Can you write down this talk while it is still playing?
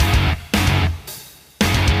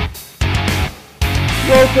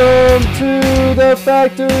Welcome to the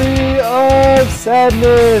Factory of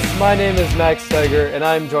Sadness. My name is Max Steiger, and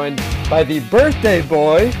I'm joined by the birthday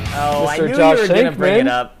boy, Oh, I Mr. knew Josh you were going to bring it Shankman.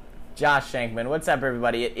 up. Josh Shankman. What's up,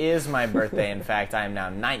 everybody? It is my birthday. In fact, I am now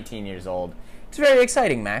 19 years old. It's very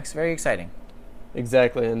exciting, Max. Very exciting.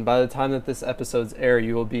 Exactly, and by the time that this episode's air,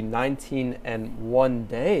 you will be 19 and 1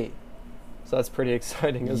 day. So that's pretty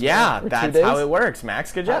exciting as well. Yeah, Or 2 that's days? how it works,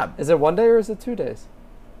 Max. Good job. Is it 1 day or is it 2 days?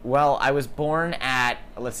 Well, I was born at,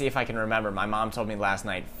 let's see if I can remember. My mom told me last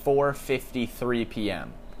night, 4:53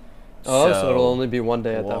 p.m. Oh, so it'll only be 1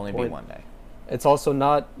 day at It will that only point. be 1 day. It's also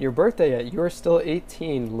not your birthday yet. You're still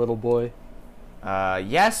 18, little boy.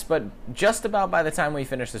 Yes, but just about by the time we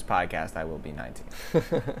finish this podcast, I will be 19.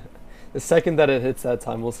 The second that it hits that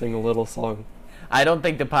time, we'll sing a little song. I don't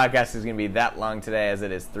think the podcast is going to be that long today as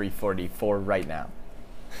it is 3:44 right now.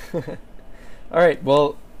 All right,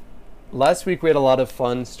 well, last week we had a lot of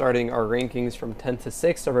fun starting our rankings from 10 to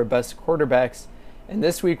 6 of our best quarterbacks. And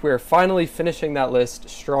this week we are finally finishing that list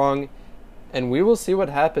strong. And we will see what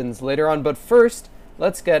happens later on. But first,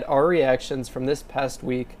 let's get our reactions from this past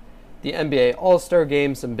week. The NBA All-Star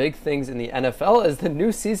Game, some big things in the NFL as the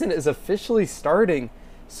new season is officially starting.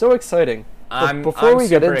 So exciting. But I'm before we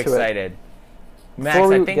get super into excited. Max, Before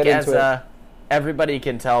we I think get as into it- everybody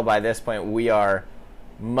can tell by this point, we are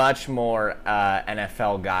much more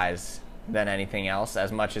NFL guys than anything else.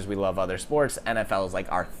 As much as we love other sports, NFL is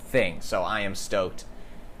like our thing. So I am stoked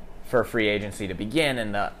for free agency to begin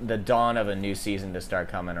and the dawn of a new season to start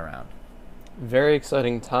coming around. Very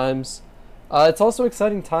exciting times. It's also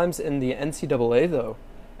exciting times in the NCAA, though,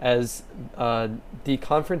 as the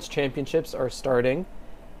conference championships are starting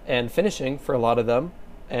and finishing for a lot of them.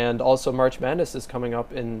 And also March Madness is coming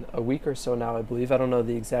up in a week or so now, I believe. I don't know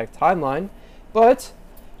the exact timeline. But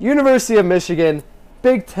University of Michigan,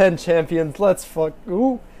 Big Ten champions. Let's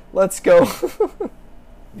go.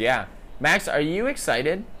 Yeah. Max, are you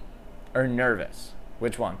excited or nervous?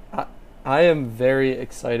 Which one? I am very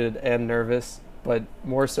excited and nervous, but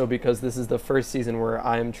more so because this is the first season where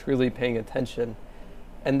I am truly paying attention.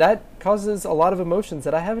 And that causes a lot of emotions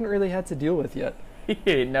that I haven't really had to deal with yet.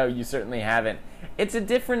 No, you certainly haven't. It's a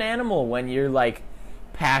different animal when you're like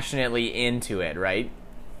passionately into it, right?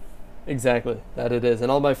 Exactly, that it is. And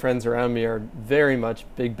all my friends around me are very much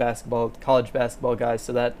big college basketball guys,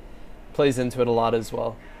 so that plays into it a lot as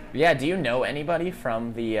well. Yeah, do you know anybody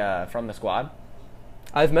from the squad?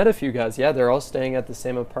 I've met a few guys. Yeah, they're all staying at the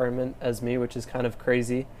same apartment as me, which is kind of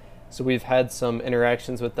crazy. So we've had some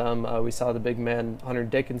interactions with them. We saw the big man Hunter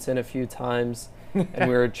Dickinson a few times, and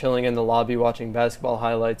we were chilling in the lobby watching basketball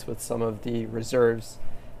highlights with some of the reserves,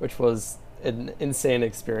 which was an insane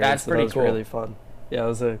experience. That's pretty that was cool. Really fun. Yeah,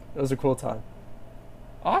 it was a cool time.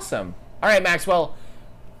 Awesome. All right, Maxwell.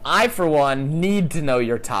 I, for one, need to know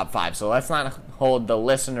your top 5. So let's not hold the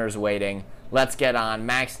listeners waiting. Let's get on.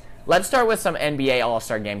 Max, let's start with some NBA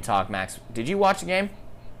All-Star Game talk, Max. Did you watch the game?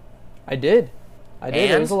 I did. It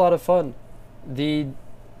And? was a lot of fun. The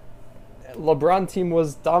LeBron team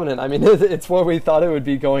was dominant. I mean, it's what we thought it would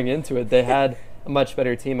be going into it. They had a much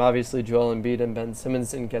better team. Obviously, Joel Embiid and Ben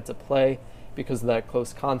Simmons didn't get to play because of that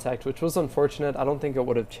close contact, which was unfortunate. I don't think it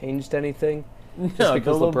would have changed anything. Just No,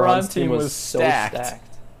 because the LeBron's LeBron team was so stacked.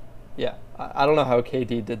 stacked. Yeah, I don't know how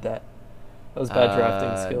KD did that. That was bad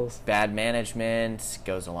drafting skills. Bad management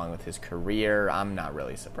goes along with his career. I'm not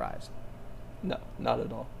really surprised. No, not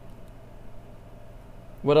at all.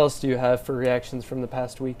 What else do you have for reactions from the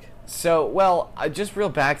past week? So, well, just real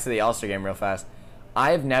back to the All-Star Game real fast.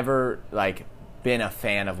 I've never, been a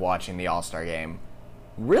fan of watching the All-Star Game.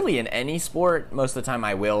 Really, in any sport, most of the time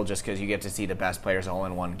I will, just because you get to see the best players all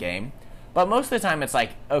in one game. But most of the time it's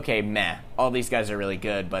like, okay, meh. All these guys are really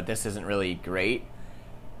good, but this isn't really great.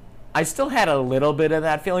 I still had a little bit of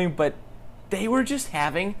that feeling, but they were just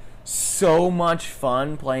having so much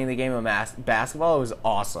fun playing the game of basketball. It was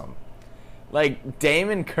awesome. Like, Dame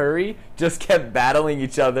and Curry just kept battling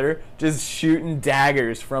each other, just shooting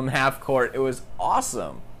daggers from half court. It was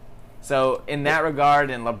awesome. So, in that regard,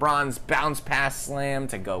 and LeBron's bounce pass slam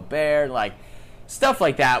to Gobert, stuff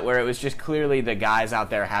like that, where it was just clearly the guys out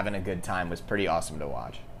there having a good time, was pretty awesome to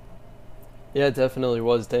watch. Yeah, it definitely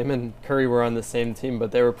was. Dame and Curry were on the same team,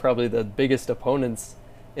 but they were probably the biggest opponents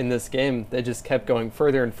in this game. They just kept going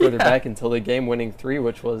further and further back until the game-winning 3,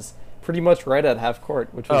 which was pretty much right at half court,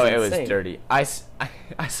 which was insane. It was dirty. I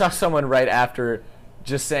saw someone right after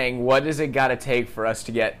just saying, what does it got to take for us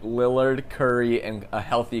to get Lillard, Curry, and a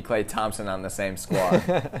healthy Klay Thompson on the same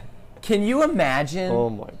squad? Can you imagine? Oh,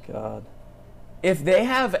 my God. If they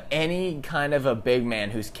have any kind of a big man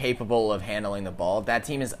who's capable of handling the ball, that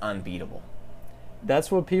team is unbeatable. That's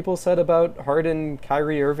what people said about Harden,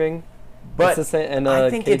 Kyrie Irving. But It's the same, and I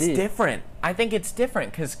think it's KD. different. I think it's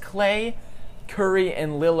different because Clay, Curry,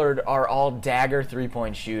 and Lillard are all dagger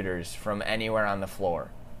 3-point shooters from anywhere on the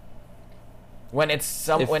floor. When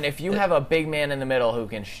if you have a big man in the middle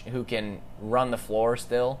who can run the floor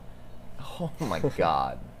still, oh my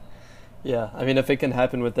God. Yeah, I mean, if it can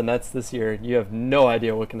happen with the Nets this year, you have no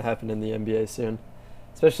idea what can happen in the NBA soon.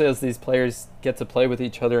 Especially as these players get to play with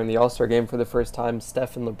each other in the All-Star game for the first time.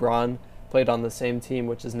 Steph and LeBron played on the same team,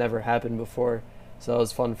 which has never happened before. So that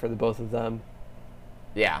was fun for the both of them.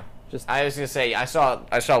 Yeah. I was gonna say I saw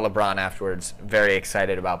LeBron afterwards, very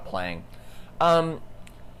excited about playing.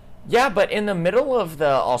 Yeah, but in the middle of the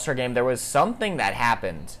All-Star game, there was something that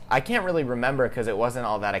happened. I can't really remember because it wasn't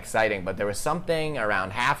all that exciting, but there was something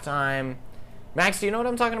around halftime. Max, do you know what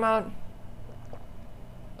I'm talking about?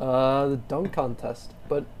 The dunk contest.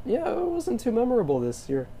 But yeah, it wasn't too memorable this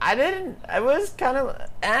year. I didn't. I was kind of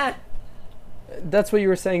That's what you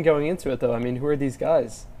were saying going into it, though. I mean, who are these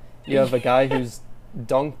guys? You have a guy who's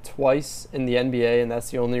dunked twice in the NBA, and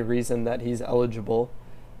that's the only reason that he's eligible.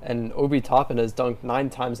 And Obi Toppin has dunked 9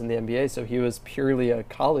 times in the NBA, so he was purely a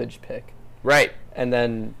college pick. Right. And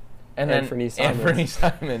then Anthony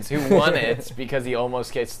Simons, who won it because he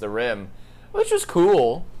almost kissed the rim, which was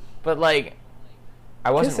cool, but like, I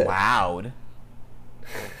wasn't wowed.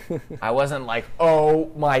 I wasn't like,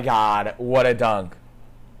 oh my God, what a dunk.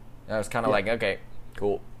 I was kind of like, okay,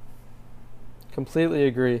 cool. Completely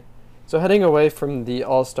agree. So heading away from the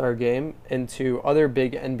All-Star game into other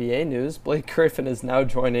big NBA news, Blake Griffin is now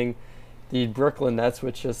joining the Brooklyn Nets,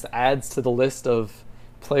 which just adds to the list of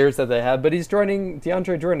players that they have. But he's joining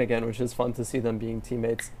DeAndre Jordan again, which is fun to see them being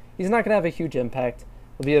teammates. He's not going to have a huge impact.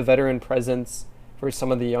 He'll be a veteran presence for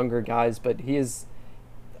some of the younger guys, but he is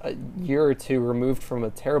a year or two removed from a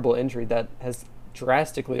terrible injury that has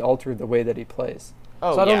drastically altered the way that he plays.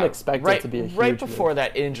 Oh, so I don't expect it to be a huge right before move.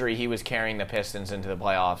 that injury, he was carrying the Pistons into the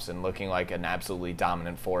playoffs and looking like an absolutely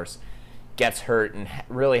dominant force. Gets hurt and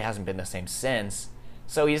really hasn't been the same since.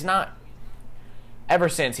 So he's not... Ever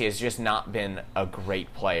since, he has just not been a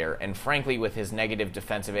great player. And frankly, with his negative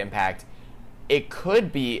defensive impact, it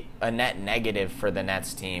could be a net negative for the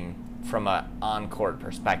Nets team from an on-court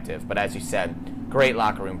perspective. But as you said, great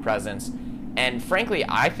locker room presence. And frankly,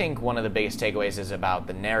 I think one of the biggest takeaways is about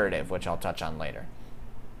the narrative, which I'll touch on later.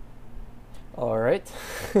 All right.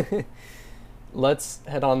 Let's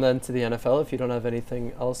head on then to the NFL if you don't have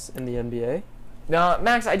anything else in the NBA. Now,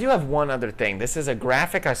 Max, I do have one other thing. This is a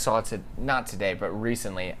graphic I saw not today, but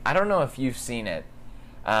recently. I don't know if you've seen it,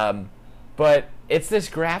 but it's this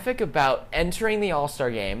graphic about entering the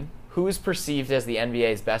All-Star game, who is perceived as the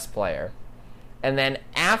NBA's best player, and then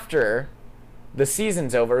after the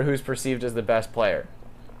season's over, who's perceived as the best player.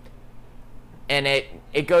 And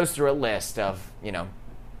it goes through a list of,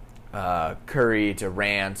 Curry,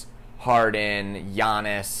 Durant, Harden,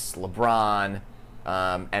 Giannis, LeBron,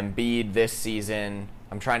 Embiid this season.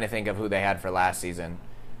 I'm trying to think of who they had for last season.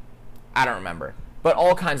 I don't remember. But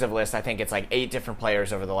all kinds of lists. I think it's like 8 different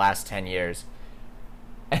players over the last 10 years.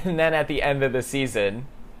 And then at the end of the season,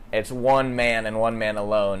 it's one man and one man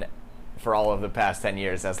alone for all of the past 10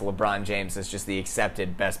 years as LeBron James is just the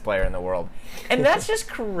accepted best player in the world. And that's just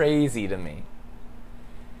crazy to me.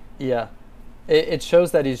 Yeah. It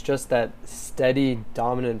shows that he's just that steady,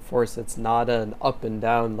 dominant force. It's not an up and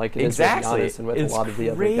down like it is with Giannis and with a lot of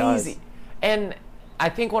the other guys. And I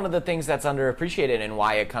think one of the things that's underappreciated and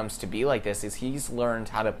why it comes to be like this is he's learned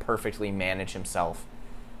how to perfectly manage himself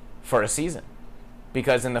for a season.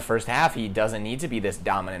 Because in the first half, he doesn't need to be this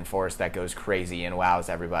dominant force that goes crazy and wows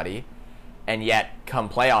everybody. And yet, come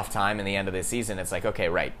playoff time in the end of the season, it's like, okay,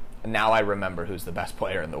 right, now I remember who's the best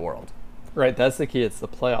player in the world. Right, that's the key. It's the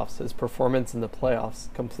playoffs. His performance in the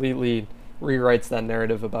playoffs completely rewrites that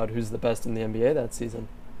narrative about who's the best in the NBA that season.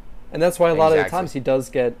 And that's why a lot of the times he does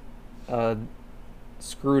get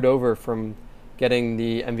screwed over from getting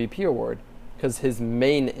the MVP award, because his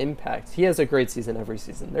main impact, he has a great season every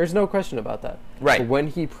season. There's no question about that. Right. But when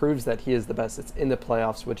he proves that he is the best, it's in the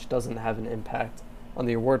playoffs, which doesn't have an impact on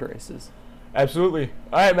the award races. Absolutely.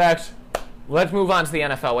 All right, Max. Let's move on to the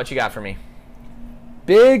NFL. What you got for me?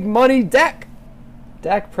 Big money Dak.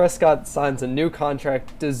 Dak Prescott signs a new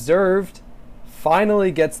contract, deserved,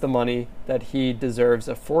 finally gets the money that he deserves.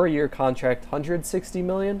 A 4-year contract, $160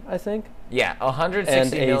 million, I think. Yeah,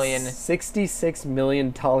 $160 million. And a $66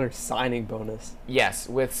 million signing bonus. Yes,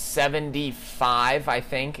 with 75, I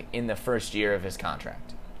think, in the first year of his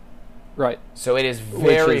contract. Right. So it is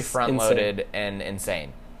very front-loaded and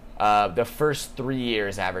insane. The first 3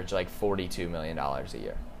 years average like $42 million a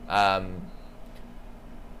year.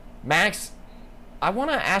 Max, I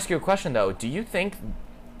want to ask you a question, though. Do you think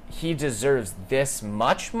he deserves this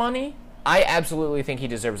much money, I absolutely think he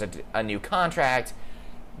deserves a new contract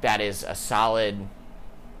that is a solid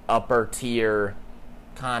upper tier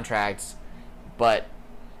contract, but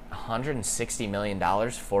 $160 million,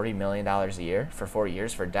 $40 million a year for 4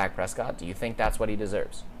 years for Dak Prescott, do you think that's what he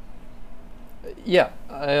deserves? Yeah,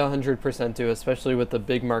 I 100% do, especially with the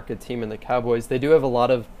big market team and the Cowboys. They do have a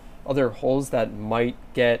lot of other holes that might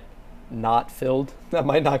get not filled, that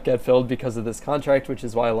might not get filled because of this contract, which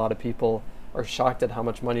is why a lot of people are shocked at how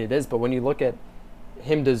much money it is. But when you look at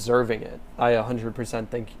him deserving it, I 100%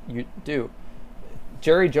 think you do.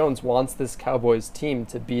 Jerry Jones wants this Cowboys team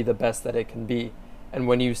to be the best that it can be. And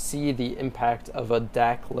when you see the impact of a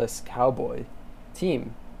Dak-less Cowboy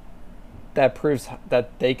team, that proves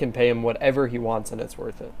that they can pay him whatever he wants and it's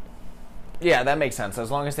worth it. Yeah, that makes sense. As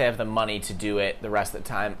long as they have the money to do it the rest of the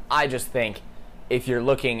time. I just think if you're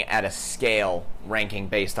looking at a scale ranking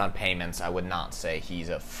based on payments, I would not say he's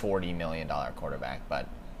a $40 million quarterback, but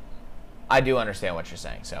I do understand what you're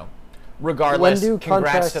saying. So, regardless,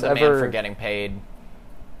 congrats to the man for getting paid.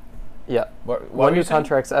 Yeah. When do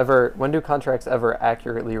contracts ever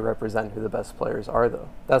accurately represent who the best players are, though?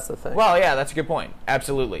 That's the thing. Well, yeah, that's a good point.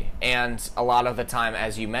 Absolutely. And a lot of the time,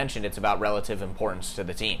 as you mentioned, it's about relative importance to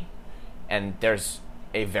the team. And there's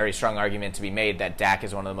a very strong argument to be made that Dak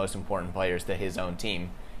is one of the most important players to his own team,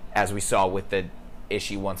 as we saw with the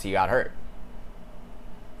issue once he got hurt.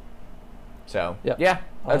 So, yeah,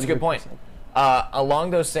 that's 100%. A good point. Along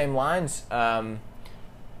those same lines,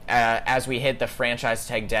 as we hit the franchise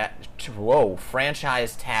tag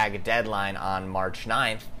deadline on March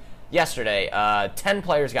 9th, yesterday, 10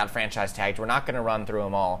 players got franchise tagged. We're not going to run through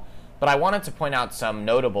them all, but I wanted to point out some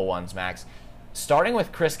notable ones, Max. Starting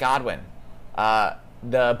with Chris Godwin.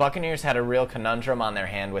 The Buccaneers had a real conundrum on their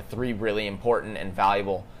hand with 3 really important and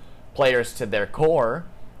valuable players to their core,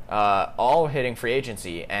 all hitting free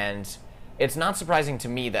agency, and it's not surprising to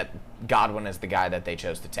me that Godwin is the guy that they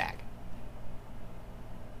chose to tag.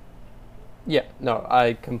 Yeah, no,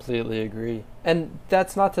 I completely agree. And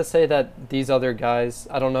that's not to say that these other guys,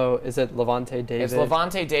 I don't know, is it Lavonte David? It's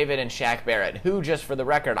Lavonte David and Shaq Barrett, who, just for the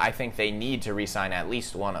record, I think they need to re-sign at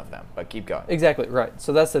least one of them. But keep going. Exactly, right.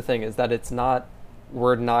 So that's the thing, is that it's not,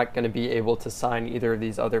 we're not going to be able to sign either of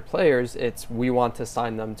these other players. It's we want to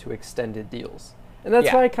sign them to extended deals. And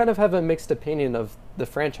that's why I kind of have a mixed opinion of the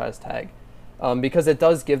franchise tag. Because it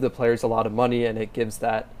does give the players a lot of money, and it gives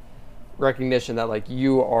that recognition that, like,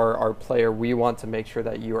 you are our player, we want to make sure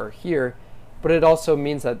that you are here, but it also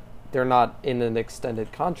means that they're not in an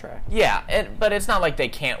extended contract. Yeah, but it's not like they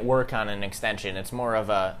can't work on an extension. It's more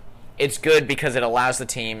of it's good because it allows the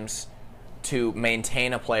teams to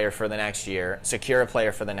maintain a player for the next year, secure a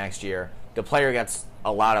player for the next year. The player gets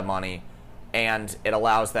a lot of money, and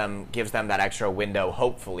it gives them that extra window,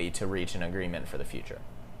 hopefully, to reach an agreement for the future.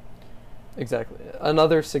 Exactly.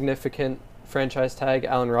 Another significant franchise tag,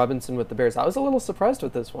 Allen Robinson with the Bears. I was a little surprised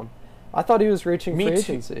with this one. I thought he was reaching free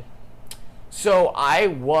agency. So I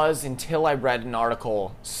was, until I read an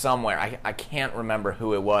article somewhere, I can't remember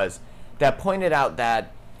who it was, that pointed out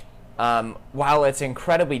that while it's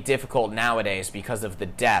incredibly difficult nowadays because of the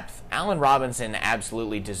depth, Allen Robinson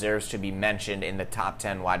absolutely deserves to be mentioned in the top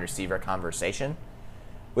 10 wide receiver conversation,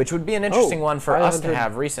 which would be an interesting one for us to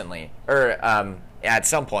have recently, or at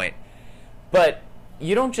some point. But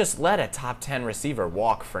you don't just let a top 10 receiver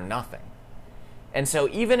walk for nothing. And so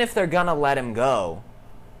even if they're going to let him go,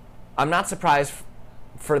 I'm not surprised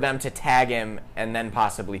for them to tag him and then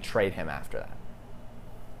possibly trade him after that.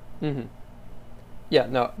 Mm-hmm. Yeah,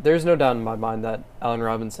 no, there's no doubt in my mind that Allen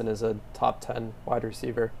Robinson is a top 10 wide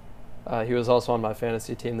receiver. He was also on my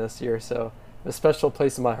fantasy team this year, so a special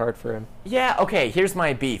place in my heart for him. Yeah, okay, here's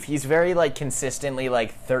my beef. He's very, consistently,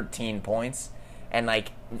 13 points. And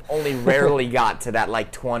only rarely got to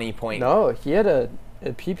that 20 point. No, he had a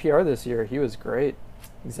PPR this year. He was great.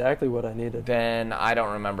 Exactly what I needed. Then I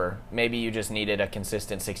don't remember. Maybe you just needed a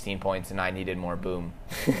consistent 16 points and I needed more boom.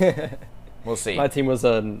 We'll see. My team was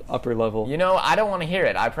an upper level. I don't want to hear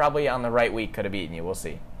it. I probably on the right week could have beaten you. We'll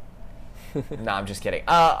see. No, I'm just kidding.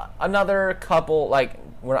 Another couple,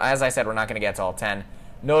 as I said, we're not going to get to all 10.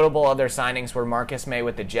 Notable other signings were Marcus May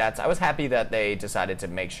with the Jets. I was happy that they decided to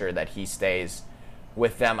make sure that he stays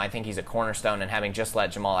with them. I think he's a cornerstone, and having just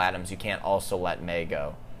let Jamal Adams, you can't also let May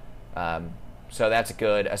go. So that's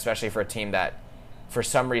good, especially for a team that, for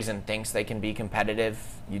some reason, thinks they can be competitive.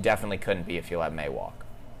 You definitely couldn't be if you let May walk.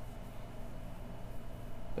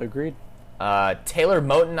 Agreed. Taylor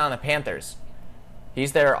Moton on the Panthers.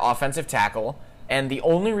 He's their offensive tackle, and the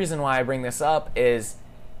only reason why I bring this up is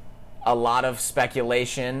a lot of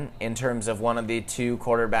speculation in terms of one of the 2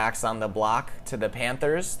 quarterbacks on the block to the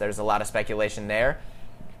Panthers. There's a lot of speculation there.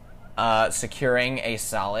 securing a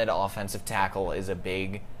solid offensive tackle is a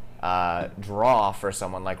big draw for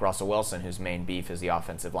someone like Russell Wilson, whose main beef is the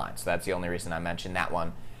offensive line. So that's the only reason I mentioned that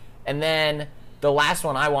one. And then the last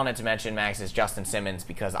one I wanted to mention, Max, is Justin Simmons,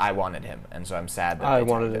 because I wanted him, and so I'm sad that I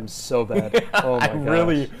wanted him so bad. Oh my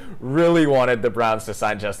gosh. really wanted the Browns to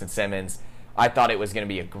sign Justin Simmons. I thought it was going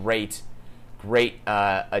to be a great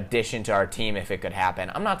addition to our team if it could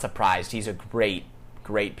happen. I'm not surprised. He's a great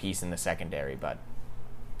piece in the secondary, but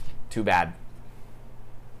too bad.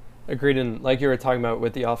 Agreed. And like you were talking about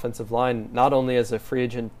with the offensive line, not only as a free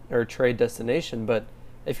agent or trade destination, but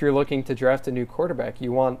if you're looking to draft a new quarterback,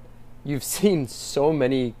 you've seen so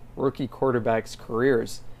many rookie quarterbacks'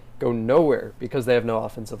 careers go nowhere because they have no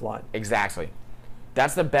offensive line. Exactly.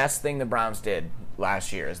 That's the best thing the Browns did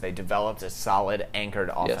last year, is they developed a solid anchored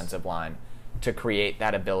offensive line to create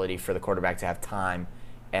that ability for the quarterback to have time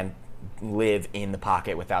and live in the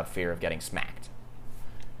pocket without fear of getting smacked.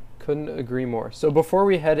 Couldn't agree more. So before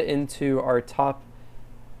we head into our top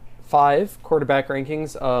 5 quarterback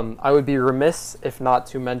rankings, I would be remiss if not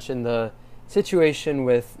to mention the situation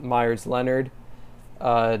with Myers Leonard.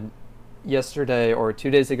 Yesterday or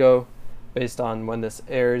 2 days ago, based on when this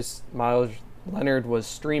airs, Myers Leonard was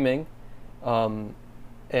streaming,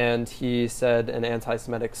 and he said an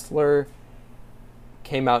anti-Semitic slur,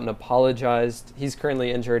 came out and apologized. He's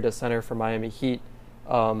currently injured, a center for Miami Heat,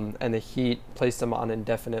 and the Heat placed him on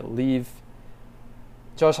indefinite leave.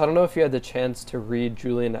 Josh, I don't know if you had the chance to read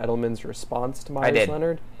Julian Edelman's response to Myers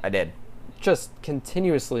Leonard. I did. Just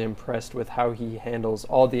continuously impressed with how he handles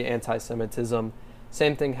all the anti-Semitism.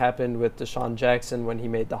 Same thing happened with Deshaun Jackson when he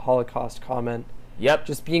made the Holocaust comment. Yep.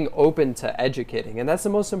 Just being open to educating, and that's the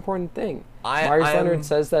most important thing. Myers Leonard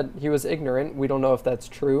says that he was ignorant. We don't know if that's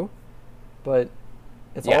true, but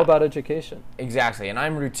it's all about education. Exactly, and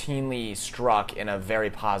I'm routinely struck in a very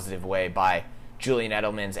positive way by Julian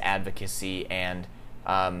Edelman's advocacy and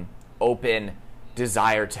open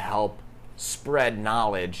desire to help spread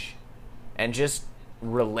knowledge and just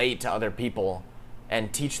relate to other people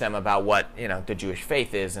and teach them about what, the Jewish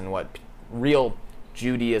faith is and what real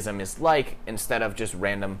Judaism is like, instead of just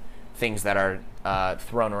random things that are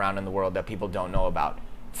thrown around in the world that people don't know about.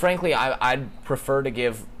 Frankly, I'd prefer to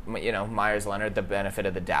give Myers Leonard the benefit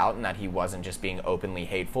of the doubt, and that he wasn't just being openly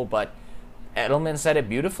hateful. But Edelman said it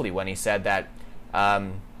beautifully when he said that.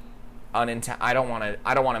 I don't want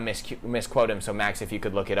to misquote him. So Max, if you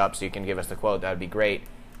could look it up so you can give us the quote, that would be great.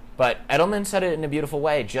 But Edelman said it in a beautiful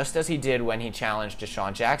way, just as he did when he challenged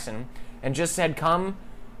Deshaun Jackson, and just said, "Come,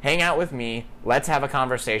 hang out with me. Let's have a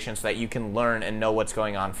conversation so that you can learn and know what's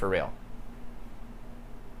going on for real."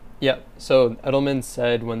 Yeah, so Edelman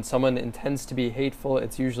said, when someone intends to be hateful,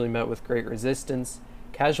 it's usually met with great resistance.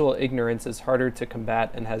 Casual ignorance is harder to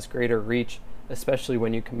combat and has greater reach, especially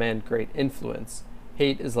when you command great influence.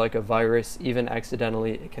 Hate is like a virus. Even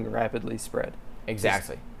accidentally, it can rapidly spread.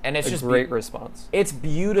 Exactly. And it's just a great response. It's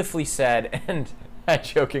beautifully said, and I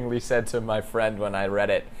jokingly said to my friend when I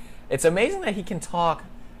read it, it's amazing that he can talk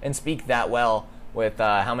and speak that well with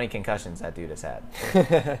how many concussions that dude has had.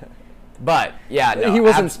 But, yeah, no. He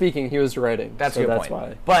wasn't speaking, he was writing. That's a good point.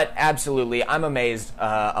 Why. But, absolutely, I'm amazed.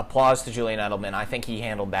 Applause to Julian Edelman. I think he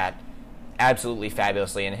handled that absolutely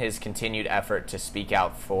fabulously, and his continued effort to speak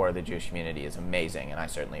out for the Jewish community is amazing, and I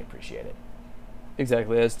certainly appreciate it.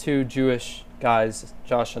 Exactly. As two Jewish guys,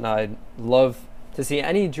 Josh and I love to see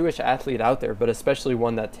any Jewish athlete out there, but especially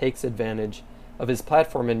one that takes advantage of his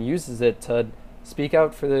platform and uses it to speak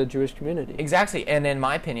out for the Jewish community. Exactly, and in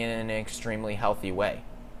my opinion, in an extremely healthy way.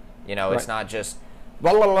 It's not just,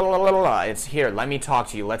 it's here, let me talk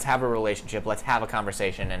to you, let's have a relationship, let's have a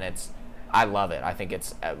conversation, and I love it. I think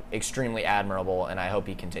it's extremely admirable, and I hope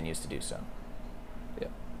he continues to do so. Yeah.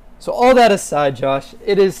 So all that aside, Josh,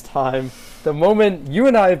 it is time. The moment you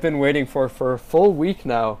and I have been waiting for a full week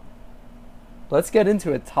now. Let's get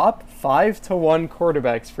into it. Top 5-1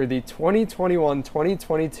 quarterbacks for the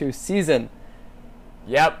 2021-2022 season.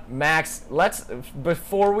 Yep, Max,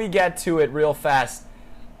 before we get to it real fast,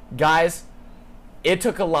 guys, it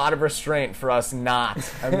took a lot of restraint for us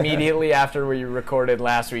not, immediately after we recorded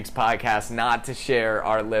last week's podcast, not to share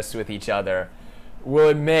our list with each other. We'll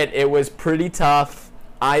admit it was pretty tough.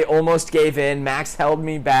 I almost gave in. Max held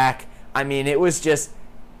me back. I mean, it was just,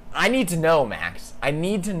 I need to know, Max. I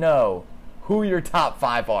need to know who your top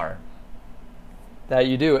 5 are. That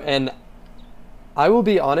you do. And I will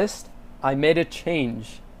be honest, I made a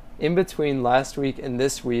change in between last week and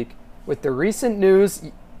this week with the recent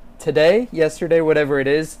news today, yesterday, whatever it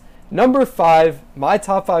is. Number 5, my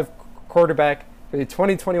top 5 quarterback for the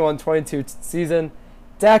 2021-22 season,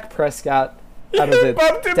 Dak Prescott out of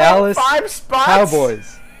the Dallas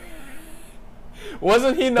Cowboys.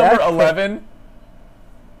 Wasn't he number 11?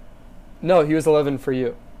 No, he was 11 for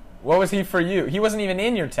you. What was he for you? He wasn't even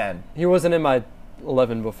in your 10. He wasn't in my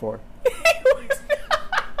 11 before.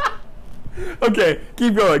 Okay,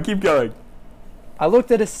 keep going. I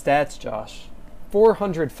looked at his stats, Josh.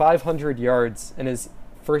 400, 500 yards in his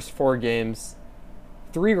first 4 games.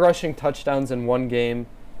 3 rushing touchdowns in 1 game.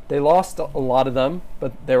 They lost a lot of them,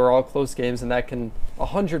 but they were all close games, and that can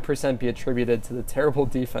 100% be attributed to the terrible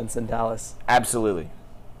defense in Dallas. Absolutely.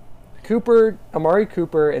 Amari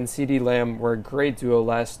Cooper and CeeDee Lamb were a great duo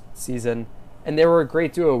last season, and they were a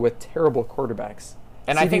great duo with terrible quarterbacks.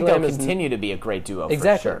 And I think they'll continue to be a great duo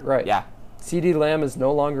exactly, for sure. Right. Yeah. CeeDee Lamb is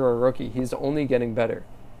no longer a rookie. He's only getting better.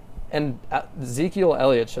 And Ezekiel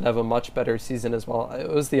Elliott should have a much better season as well. It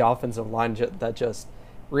was the offensive line that just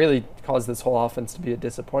really caused this whole offense to be a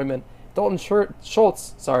disappointment. Dalton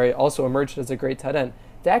Schultz, also emerged as a great tight end.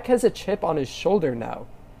 Dak has a chip on his shoulder now.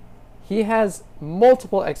 He has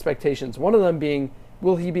multiple expectations, one of them being,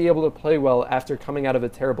 will he be able to play well after coming out of a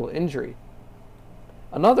terrible injury?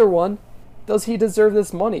 Another one, does he deserve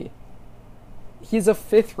this money? He's a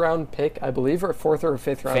 5th-round pick, I believe, or a 4th or a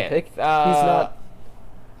 5th-round pick. He's not...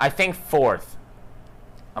 I think 4th.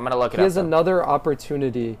 I'm going to look it up. He has another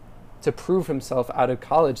opportunity to prove himself out of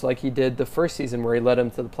college like he did the first season where he led him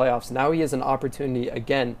to the playoffs. Now he has an opportunity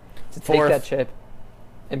again to take that chip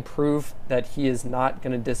and prove that he is not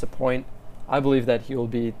going to disappoint. I believe that he will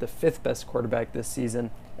be the 5th best quarterback this season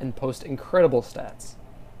and post incredible stats.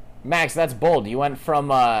 Max, that's bold. You went from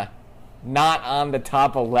not on the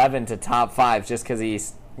top 11 to top 5 just because he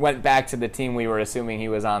went back to the team we were assuming he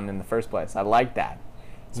was on in the first place. I like that.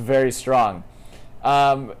 It's very strong.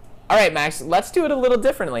 All right, Max, let's do it a little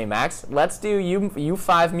differently, Max. Let's do you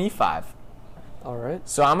 5, me 5. All right.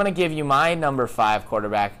 So I'm going to give you my number 5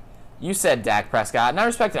 quarterback. You said Dak Prescott, and I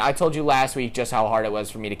respect it. I told you last week just how hard it was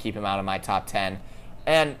for me to keep him out of my top 10.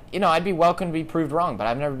 And, I'd be welcome to be proved wrong, but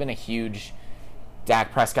I've never been a huge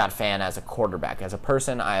Dak Prescott fan as a quarterback. As a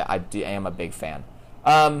person, I am a big fan.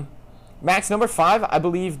 Max, number 5, I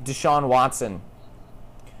believe Deshaun Watson.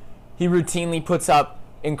 He routinely puts up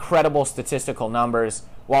incredible statistical numbers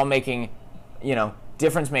while making,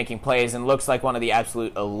 difference-making plays and looks like one of the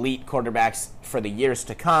absolute elite quarterbacks for the years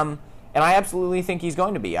to come. And I absolutely think he's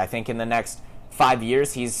going to be. I think in the next 5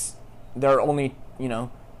 years, there are only,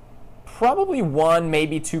 probably 1,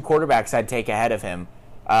 maybe 2 quarterbacks I'd take ahead of him,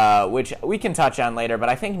 which we can touch on later. But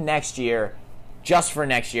I think next year, just for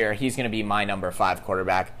next year, he's going to be my number 5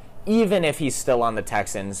 quarterback, even if he's still on the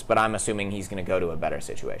Texans. But I'm assuming he's going to go to a better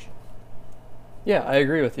situation. Yeah, I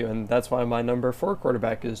agree with you, and that's why my number 4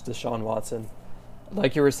 quarterback is Deshaun Watson.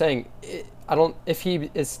 Like you were saying, if he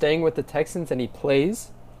is staying with the Texans and he plays,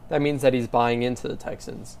 that means that he's buying into the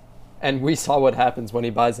Texans. And we saw what happens when he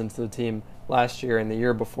buys into the team last year and the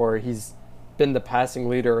year before. He's been the passing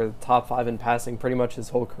leader or the top 5 in passing pretty much his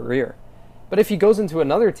whole career. But if he goes into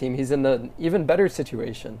another team, he's in an even better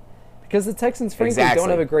situation. Because the Texans, frankly, don't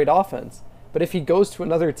have a great offense. But if he goes to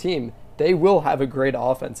another team, they will have a great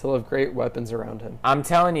offense. He'll have great weapons around him. I'm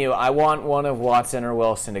telling you, I want one of Watson or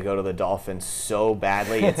Wilson to go to the Dolphins so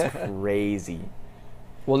badly. It's crazy.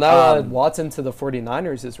 Well, now Watson to the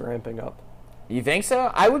 49ers is ramping up. You think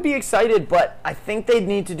so? I would be excited, but I think they'd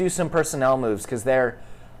need to do some personnel moves because they're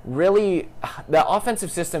really – the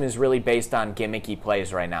offensive system is really based on gimmicky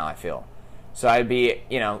plays right now, I feel. So I'd be,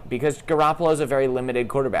 because Garoppolo's a very limited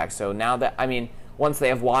quarterback. So now that – once they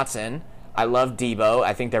have Watson – I love Debo.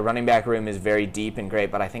 I think their running back room is very deep and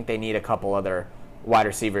great, but I think they need a couple other wide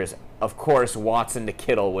receivers. Of course, Watson to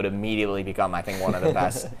Kittle would immediately become, I think, one of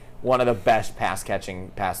the best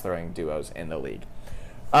pass-catching, pass-throwing duos in the league.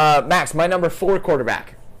 Max, my number 4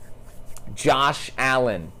 quarterback, Josh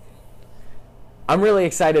Allen. I'm really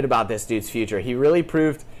excited about this dude's future. He really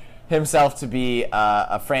proved himself to be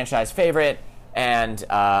a franchise favorite and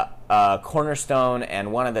a cornerstone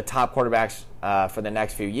and one of the top quarterbacks for the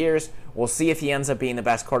next few years. We'll see if he ends up being the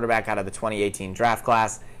best quarterback out of the 2018 draft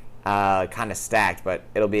class. Kind of stacked, but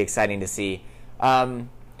it'll be exciting to see.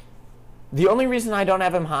 The only reason I don't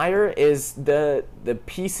have him higher is the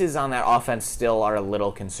pieces on that offense still are a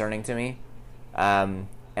little concerning to me. And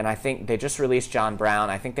I think they just released John Brown.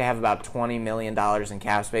 I think they have about $20 million in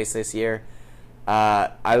cap space this year.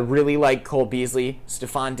 I really like Cole Beasley.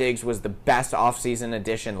 Stephon Diggs was the best offseason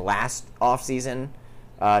addition last offseason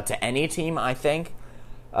to any team, I think.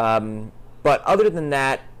 But other than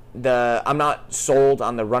that, I'm not sold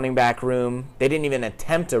on the running back room. They didn't even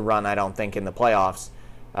attempt a run, I don't think, in the playoffs.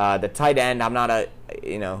 The tight end, I'm not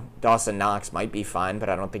Dawson Knox might be fine, but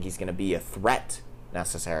I don't think he's going to be a threat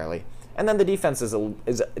necessarily. And then the defense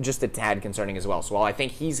is just a tad concerning as well. So while I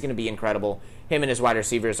think he's going to be incredible, him and his wide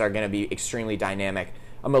receivers are going to be extremely dynamic,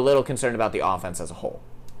 I'm a little concerned about the offense as a whole.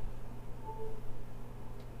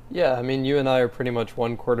 Yeah, I mean, you and I are pretty much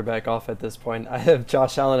one quarterback off at this point. I have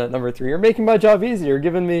Josh Allen at number 3. You're making my job easier,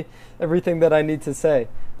 giving me everything that I need to say.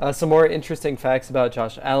 Some more interesting facts about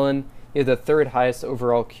Josh Allen. He had the 3rd highest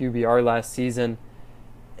overall QBR last season.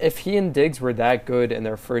 If he and Diggs were that good in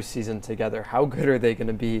their first season together, how good are they going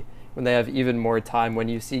to be when they have even more time? When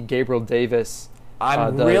you see Gabriel Davis,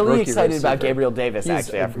 I'm really excited about Gabriel Davis,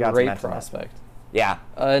 actually. I forgot to mention prospect. That. Yeah.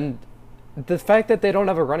 And the fact that they don't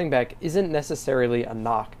have a running back isn't necessarily a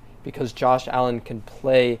knock, because Josh Allen can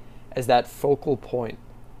play as that focal point.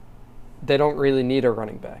 They don't really need a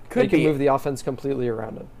running back. They can move the offense completely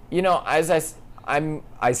around him. You know, as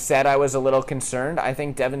I said I was a little concerned. I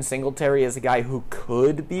think Devin Singletary is a guy who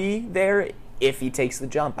could be there if he takes the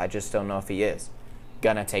jump. I just don't know if he is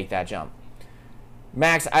gonna take that jump.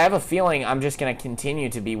 Max, I have a feeling I'm just gonna continue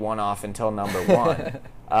to be one off until number 1.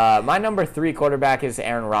 My number 3 quarterback is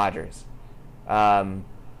Aaron Rodgers.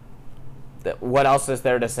 What else is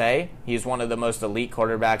there to say? He's one of the most elite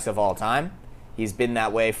quarterbacks of all time. He's been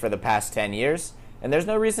that way for the past 10 years, and there's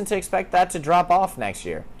no reason to expect that to drop off next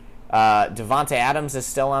year. Devontae Adams is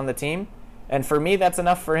still on the team, and for me, that's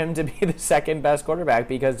enough for him to be the second best quarterback,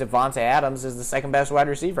 because Devontae Adams is the second best wide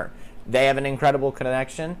receiver. They have an incredible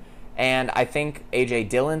connection, and I think A.J.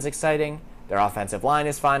 Dillon's exciting. Their offensive line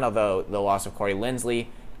is fine, although the loss of Corey Linsley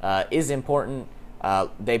is important.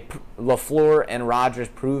 LaFleur and Rodgers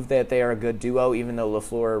proved that they are a good duo, even though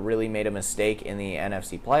LaFleur really made a mistake in the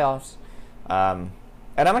NFC playoffs. And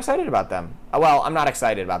I'm excited about them. Well, I'm not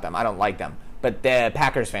excited about them. I don't like them. But the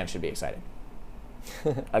Packers fans should be excited.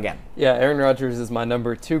 Again. Yeah, Aaron Rodgers is my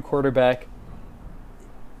number 2 quarterback.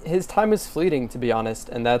 His time is fleeting, to be honest,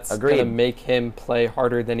 and that's going to make him play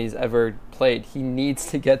harder than he's ever played. He needs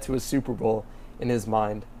to get to a Super Bowl in his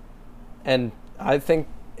mind. And I think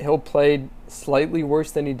he'll play slightly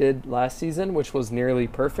worse than he did last season, which was nearly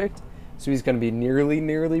perfect. So he's going to be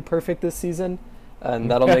nearly perfect this season,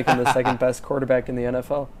 and that'll make him the second best quarterback in the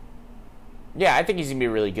NFL. Yeah, I think he's going to be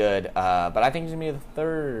really good, but I think he's going to be the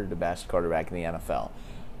 3rd best quarterback in the NFL.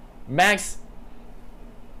 Max,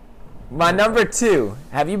 my number 2.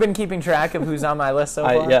 Have you been keeping track of who's on my list so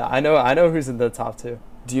far? Yeah, I know who's in the top 2.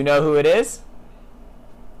 Do you know who it is?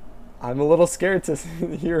 I'm a little scared to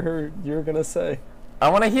hear who you're going to say. I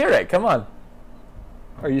want to hear it. Come on.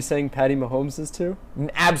 Are you saying Patty Mahomes is 2?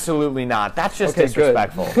 Absolutely not. That's just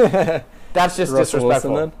disrespectful. That's just disrespectful.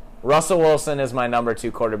 Wilson, then? Russell Wilson is my number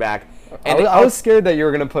 2 quarterback. And I was scared that you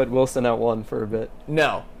were going to put Wilson at 1 for a bit.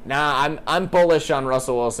 No. I'm bullish on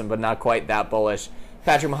Russell Wilson, but not quite that bullish.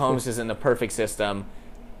 Patrick Mahomes is in the perfect system,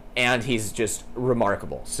 and he's just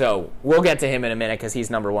remarkable. So we'll get to him in a minute because he's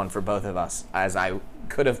number 1 for both of us, as I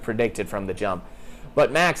could have predicted from the jump.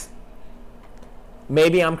 But Max,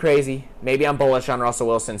 maybe I'm crazy. Maybe I'm bullish on Russell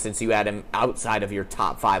Wilson since you had him outside of your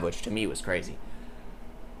top 5, which to me was crazy.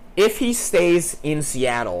 If he stays in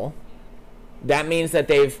Seattle, that means that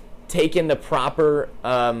they've taken the proper,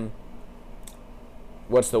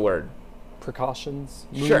 what's the word? Precautions?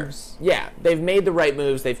 Moves? Sure. Yeah, they've made the right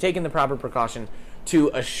moves. They've taken the proper precaution to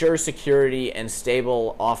assure security and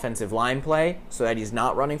stable offensive line play so that he's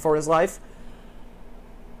not running for his life.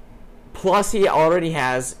 Plus, he already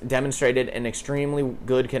has demonstrated an extremely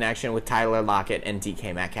good connection with Tyler Lockett and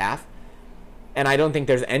DK Metcalf. And I don't think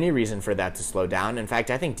there's any reason for that to slow down. In fact,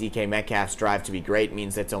 I think DK Metcalf's drive to be great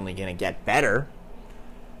means it's only going to get better.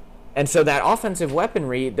 And so that offensive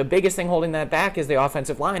weaponry, the biggest thing holding that back is the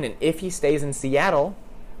offensive line. And if he stays in Seattle,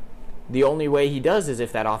 the only way he does is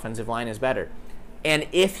if that offensive line is better. And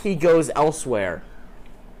if he goes elsewhere,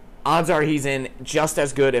 odds are he's in just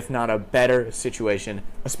as good, if not a better situation,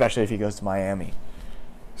 especially if he goes to Miami.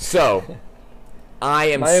 So, I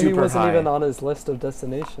am Miami super wasn't high. even on his list of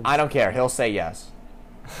destinations. I don't care. He'll say yes.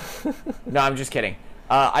 No, I'm just kidding.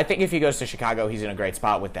 I think if he goes to Chicago, he's in a great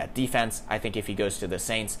spot with that defense. I think if he goes to the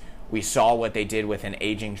Saints, we saw what they did with an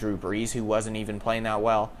aging Drew Brees who wasn't even playing that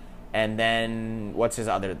well. And then, what's his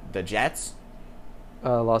other, the Jets?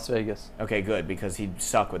 Las Vegas. Okay, good, because he'd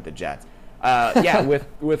suck with the Jets. Yeah,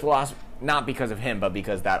 with Las, not because of him, but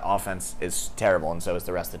because that offense is terrible, and so is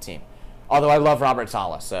the rest of the team. Although I love Robert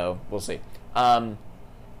Saleh, so we'll see. Yeah,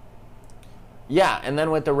 and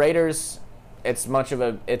then with the Raiders, it's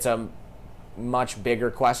a much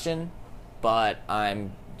bigger question, but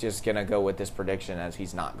I'm just gonna go with this prediction as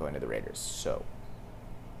he's not going to the Raiders. So,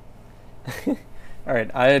 all right,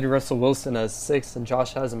 I had Russell Wilson as 6, and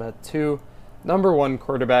Josh has him at 2. Number 1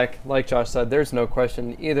 quarterback, like Josh said, there's no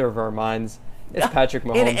question in either of our minds. It's Patrick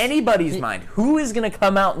Mahomes. In anybody's mind, who is going to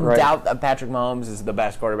come out and Right. doubt that Patrick Mahomes is the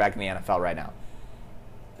best quarterback in the NFL right now?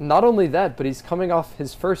 Not only that, but he's coming off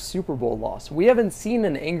his first Super Bowl loss. We haven't seen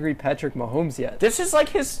an angry Patrick Mahomes yet. This is like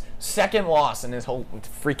his second loss in his whole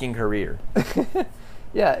freaking career.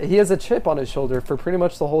 Yeah, he has a chip on his shoulder for pretty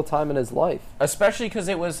much the whole time in his life. Especially because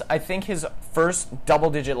it was, I think, his first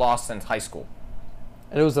double-digit loss since high school.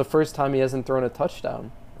 And it was the first time he hasn't thrown a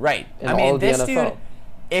touchdown. Right. In I all mean, of the this NFL. dude,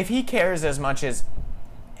 if he cares as much as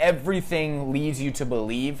everything leads you to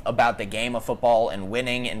believe about the game of football and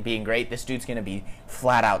winning and being great, this dude's going to be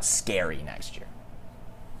flat out scary next year.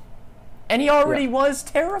 And he already was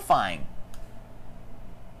terrifying.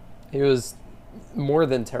 He was more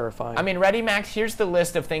than terrifying. I mean, ready, Max? Here's the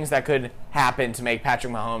list of things that could happen to make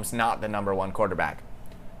Patrick Mahomes not the number one quarterback.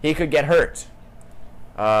 He could get hurt.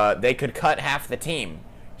 They could cut half the team.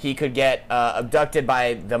 He could get abducted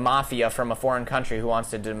by the mafia from a foreign country who wants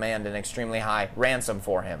to demand an extremely high ransom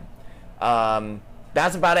for him.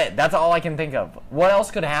 That's about it. That's all I can think of. What else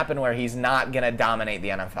could happen where he's not going to dominate the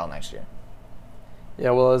NFL next year? yeah,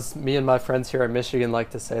 well, as me and my friends here at Michigan like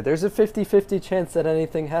to say, there's a 50-50 chance that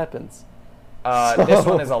anything happens. This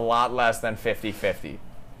one is a lot less than 50-50.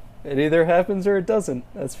 It either happens or it doesn't.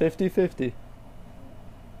 That's 50-50.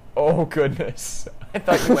 Oh, goodness. I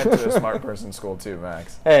thought you went to a smart person school too,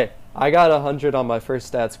 Max. Hey, I got 100 on my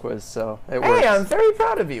first stats quiz, so it works. Hey, I'm very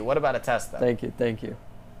proud of you. What about a test, then? Thank you.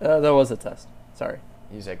 That was a test. Sorry.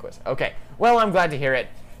 You say quiz. Okay. Well, I'm glad to hear it.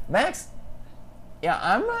 Max, yeah,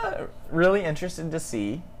 I'm really interested to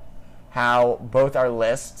see how both our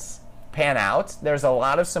lists pan out. There's a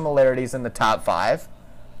lot of similarities in the top five.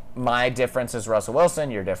 My difference is Russell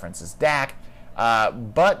Wilson. Your difference is Dak.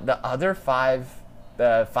 But the other five,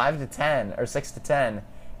 the 5 to 10 or 6 to 10,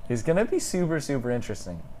 is going to be super, super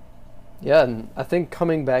interesting. Yeah, and I think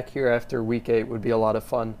coming back here after week 8 would be a lot of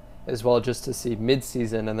fun as well, just to see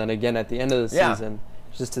mid-season and then again at the end of the Yeah. season,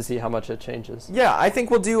 just to see how much it changes. Yeah, I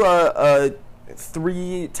think we'll do a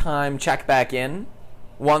 3-time check back in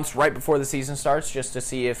once right before the season starts, just to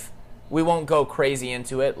see if we won't go crazy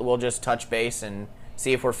into it. We'll just touch base and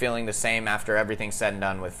see if we're feeling the same after everything's said and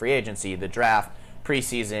done with free agency, the draft,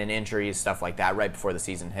 preseason, injuries, stuff like that, right before the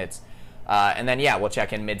season hits. And then, yeah, we'll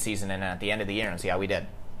check in mid-season and at the end of the year and see how we did.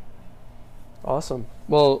 Awesome.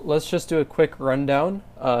 Well, let's just do a quick rundown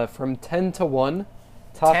from 10 to 1.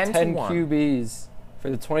 Top 10 to 10 1. QBs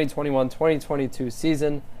for the 2021-2022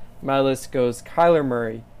 season. My list goes Kyler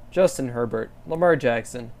Murray, Justin Herbert, Lamar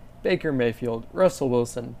Jackson, Baker Mayfield, Russell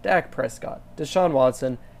Wilson, Dak Prescott, Deshaun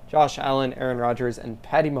Watson, Josh Allen, Aaron Rodgers, and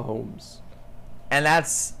Patty Mahomes. And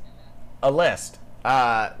that's a list.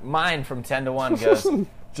 Mine from 10 to 1 goes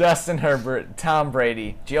Justin Herbert, Tom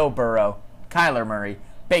Brady, Joe Burrow, Kyler Murray,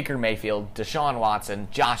 Baker Mayfield, Deshaun Watson,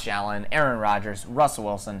 Josh Allen, Aaron Rodgers, Russell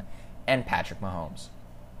Wilson, and Patrick Mahomes.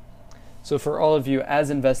 So for all of you as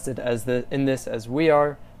invested in this as we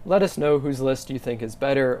are, let us know whose list you think is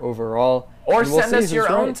better overall. Or and we'll send see us who's your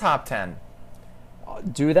own right. top 10.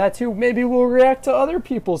 Do that too. Maybe we'll react to other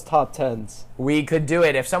people's top 10s. We could do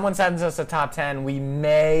it. If someone sends us a top 10, we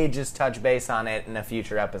may just touch base on it in a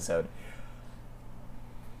future episode.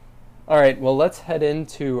 All right, well, let's head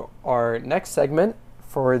into our next segment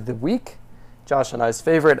for the week. Josh and I's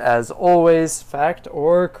favorite, as always, fact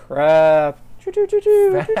or crap.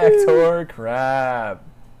 Fact or crap?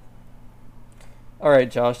 All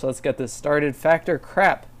right, Josh, let's get this started. Fact or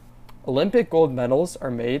crap? Olympic gold medals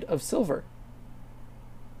are made of silver.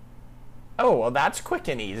 Oh, well, that's quick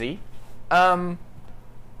and easy.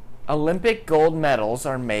 Olympic gold medals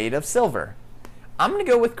are made of silver. I'm going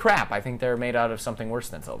to go with crap. I think they're made out of something worse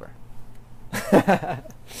than silver.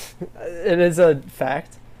 It is a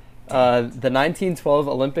fact. The 1912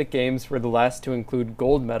 Olympic Games were the last to include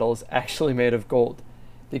gold medals actually made of gold.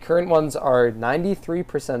 The current ones are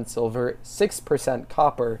 93% silver, 6%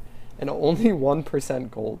 copper, and only 1%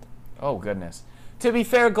 gold. Oh, goodness. To be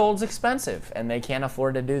fair, gold's expensive, and they can't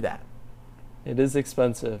afford to do that. It is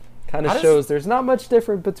expensive. Kind How of does- shows there's not much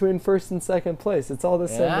different between first and second place. It's all the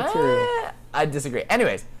same material. I disagree.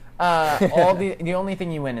 Anyways, the only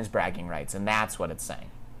thing you win is bragging rights, and that's what it's saying.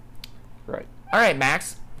 Right. All right,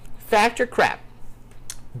 Max. Fact or crap?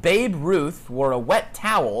 Babe Ruth wore a wet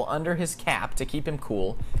towel under his cap to keep him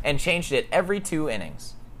cool and changed it every 2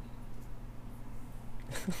 innings.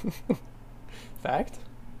 Fact?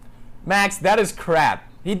 Max, that is crap.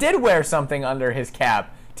 He did wear something under his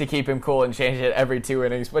cap to keep him cool and change it every 2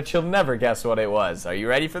 innings, but you'll never guess what it was. Are you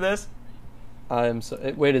ready for this?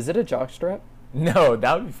 Wait, is it a jockstrap? No,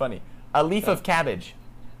 that would be funny. A leaf of cabbage.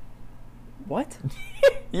 What?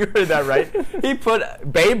 You heard that right. He put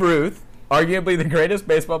Babe Ruth arguably the greatest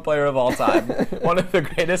baseball player of all time, one of the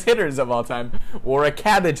greatest hitters of all time, wore a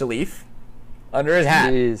cabbage leaf under his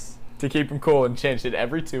hat Jeez. to keep him cool and changed it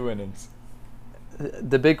every 2 innings.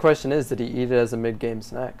 The big question is, did he eat it as a mid-game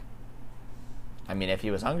snack? I mean, if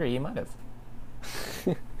he was hungry, he might have.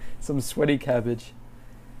 Some sweaty cabbage.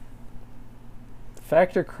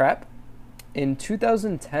 Fact or crap? In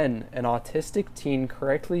 2010, an autistic teen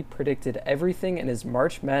correctly predicted everything in his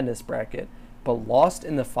March Madness bracket, but lost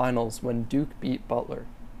in the finals when Duke beat Butler.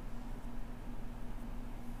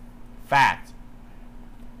 Fact.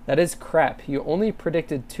 That is crap. He only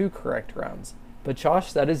predicted 2 correct rounds. But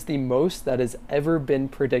Josh, that is the most that has ever been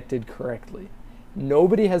predicted correctly.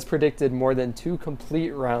 Nobody has predicted more than 2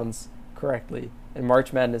 complete rounds correctly in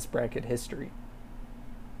March Madness bracket history.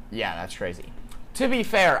 Yeah, that's crazy. To be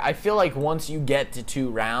fair, I feel like once you get to 2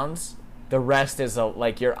 rounds, the rest is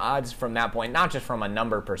like your odds from that point, not just from a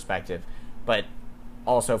number perspective, but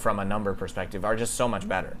also from a number perspective, are just so much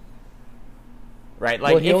better. Right?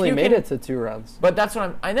 Like, well, he only made it to 2 rounds. But that's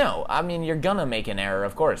what I know. I mean, you're going to make an error,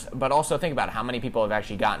 of course. But also think about how many people have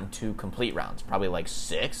actually gotten 2 complete rounds. Probably like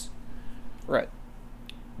 6. Right.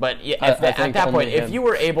 But I at that point, him. if you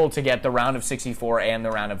were able to get the round of 64 and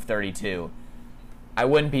the round of 32, I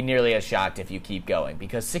wouldn't be nearly as shocked if you keep going,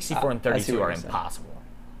 because 64 and 32 are impossible.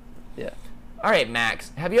 Yeah. All right,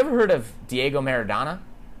 Max, have you ever heard of Diego Maradona?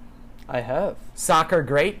 I have. Soccer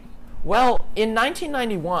great? Well, in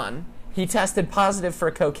 1991, he tested positive for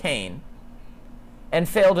cocaine and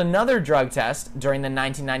failed another drug test during the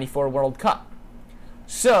 1994 World Cup.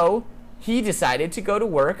 So, he decided to go to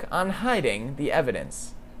work on hiding the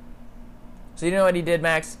evidence. So you know what he did,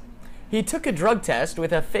 Max? He took a drug test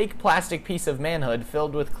with a fake plastic piece of manhood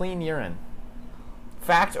filled with clean urine.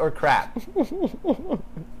 Fact or crap?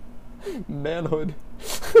 Manhood.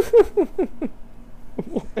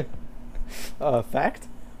 Fact?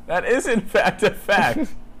 That is, in fact, a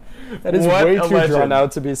fact. That is What way a too legend. drawn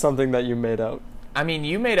out to be something that you made out. I mean,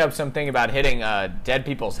 you made up something about hitting dead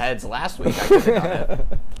people's heads last week. I couldn't have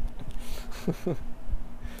done it.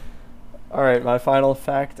 All right, my final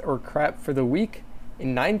fact or crap for the week.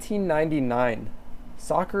 In 1999,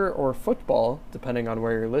 soccer or football, depending on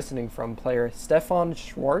where you're listening from, player Stefan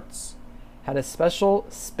Schwartz had a special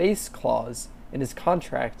space clause in his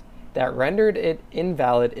contract that rendered it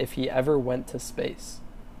invalid if he ever went to space.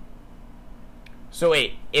 So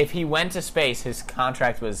wait, if he went to space, his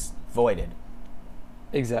contract was voided.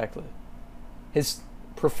 Exactly. His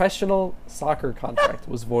professional soccer contract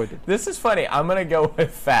was voided. This is funny. I'm going to go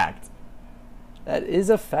with fact. That is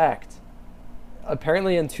a fact.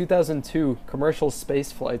 Apparently in 2002, commercial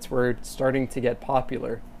space flights were starting to get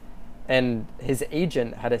popular, and his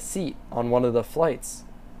agent had a seat on one of the flights.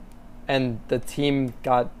 And the team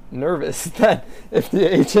got nervous that if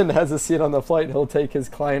the agent has a seat on the flight, he'll take his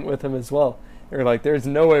client with him as well. They're like, there's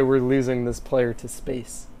no way we're losing this player to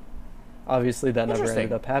space. Obviously, that never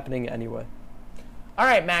ended up happening anyway. All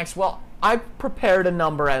right, Max. Well, I prepared a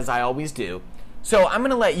number as I always do. So I'm going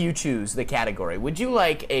to let you choose the category. Would you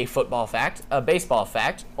like a football fact, a baseball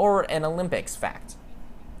fact, or an Olympics fact?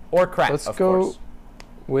 Or crap, Let's of go course.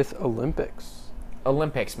 with Olympics.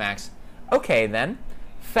 Olympics, Max. Okay, then.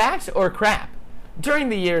 Fact or crap? During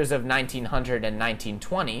the years of 1900 and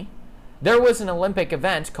 1920, there was an Olympic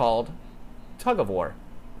event called tug of war.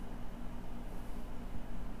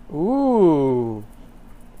 Ooh.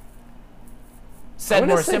 Said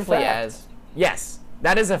more say simply fact. as, yes,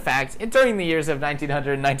 that is a fact. During the years of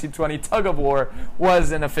 1900 and 1920, tug of war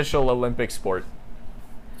was an official Olympic sport.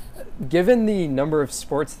 Given the number of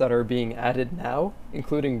sports that are being added now,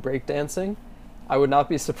 including breakdancing, I would not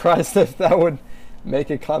be surprised if that would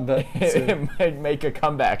make a comeback soon. It might make a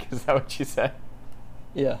comeback. Is that what you said?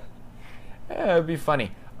 Yeah. Yeah, it'd be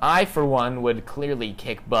funny. I, for one, would clearly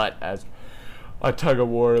kick butt as a tug of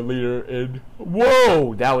war leader in.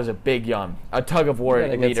 Whoa, that was a big yawn. A tug of war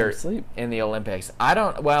leader in the Olympics. I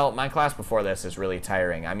don't. Well, my class before this is really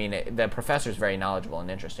tiring. I mean, the professor's very knowledgeable and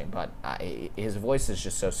interesting, but his voice is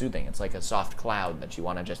just so soothing. It's like a soft cloud that you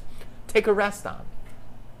want to just take a rest on.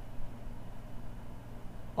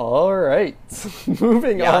 All right.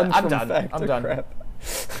 Moving on I'm from done. fact I'm to done.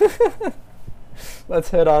 crap. Let's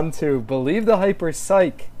head on to Believe the Hype or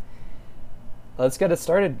Psych. Let's get it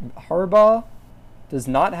started. Harbaugh does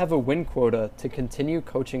not have a win quota to continue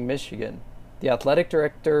coaching Michigan. The athletic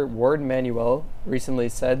director, Ward Manuel, recently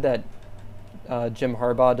said that Jim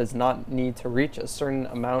Harbaugh does not need to reach a certain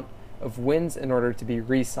amount of wins in order to be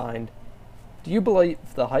re-signed. Do you believe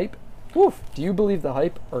the hype? Woof. Do you believe the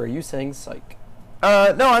hype, or are you saying psych?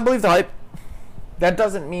 No, I believe the hype. That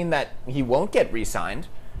doesn't mean that he won't get re-signed,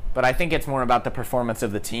 but I think it's more about the performance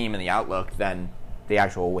of the team and the outlook than the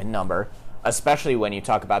actual win number. especially when you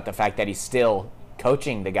talk about the fact that he's still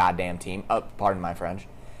coaching the goddamn team. Pardon my French.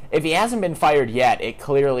 If he hasn't been fired yet, it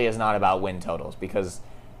clearly is not about win totals because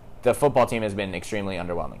the football team has been extremely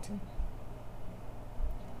underwhelming to me.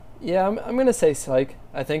 Yeah, I'm going to say psych.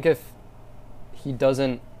 I think if he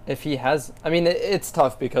has, I mean, it's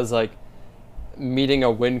tough because, like, meeting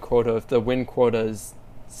a win quota, if the win quota is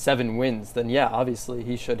 7 wins, then yeah, obviously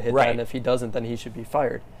he should hit that. And if he doesn't, then he should be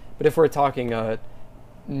fired. But if we're talking a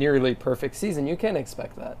nearly perfect season, you can't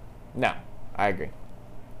expect that. No, I agree.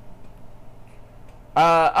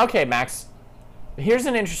 Okay, Max. Here's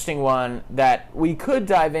an interesting one that we could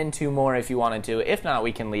dive into more if you wanted to. If not,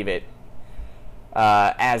 we can leave it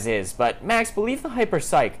as is. But, Max, believe the hype or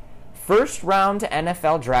psych. First-round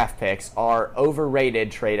NFL draft picks are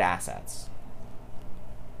overrated trade assets.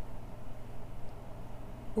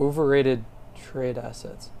 Overrated trade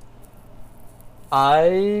assets.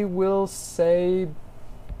 I will say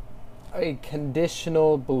a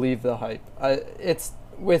conditional believe the hype. It's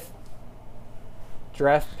with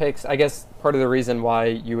draft picks, I guess part of the reason why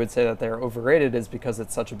you would say that they're overrated is because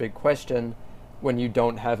it's such a big question when you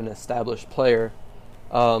don't have an established player.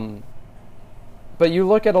 But you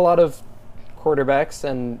look at a lot of quarterbacks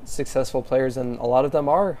and successful players, and a lot of them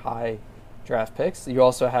are high draft picks. You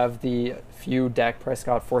also have the few Dak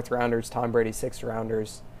Prescott 4th rounders, Tom Brady 6th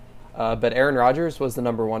rounders. But Aaron Rodgers was the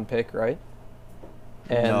number 1 pick, right?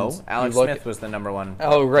 And no, Alex Smith was the number 1.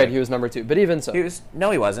 Oh, right, he was number 2. But even so,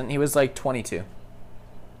 no, he wasn't. He was like 22.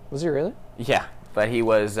 Was he really? Yeah, but he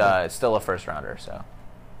was still a first rounder. So.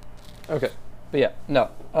 Okay, but yeah,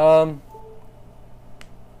 no.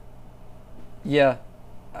 Yeah,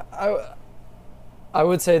 I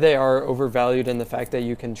would say they are overvalued in the fact that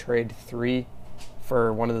you can trade 3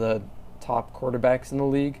 for one of the top quarterbacks in the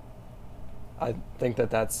league. I think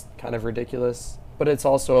that that's kind of ridiculous, but it's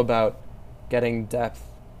also about getting depth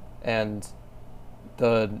and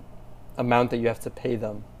the amount that you have to pay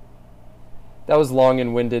them. That was long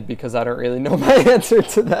and winded because I don't really know my answer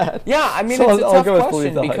to that. Yeah, I mean, so it's a tough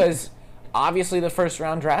question because obviously the first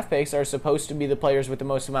round draft picks are supposed to be the players with the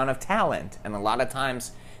most amount of talent, and a lot of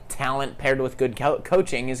times talent paired with good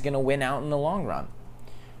coaching is going to win out in the long run.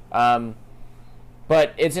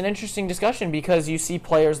 But it's an interesting discussion because you see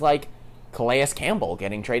players like Calais Campbell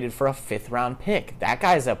getting traded for a 5th round pick. That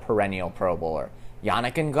guy's a perennial Pro Bowler.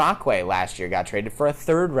 Yannick Ngakoue last year got traded for a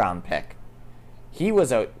 3rd round pick. He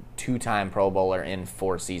was a 2-time Pro Bowler in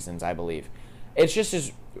 4 seasons, I believe. It's just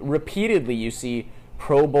as repeatedly you see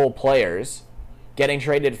Pro Bowl players getting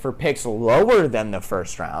traded for picks lower than the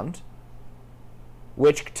 1st round,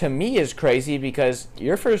 which to me is crazy because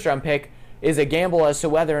your 1st round pick is a gamble as to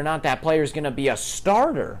whether or not that player is going to be a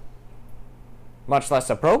starter, much less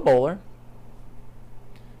a Pro Bowler.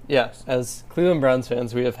 Yeah, as Cleveland Browns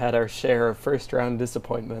fans, we have had our share of 1st round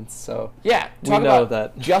disappointments. So yeah, we know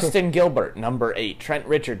that. Justin Gilbert, number 8, Trent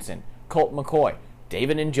Richardson, Colt McCoy,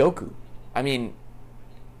 David Njoku. I mean,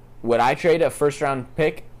 would I trade a 1st round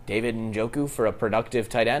pick, David Njoku, for a productive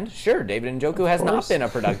tight end? Sure, David Njoku has not been a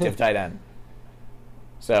productive tight end.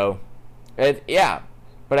 So, yeah,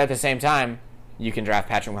 but at the same time, you can draft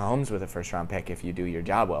Patrick Mahomes with a 1st round pick if you do your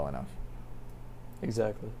job well enough.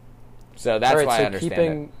 Exactly. So that's why I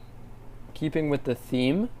understand it. Keeping with the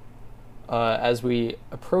theme, as we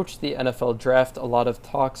approach the NFL draft, a lot of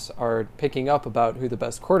talks are picking up about who the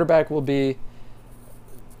best quarterback will be.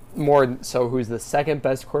 More so, who's the 2nd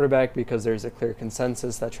best quarterback, because there's a clear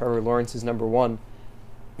consensus that Trevor Lawrence is number 1.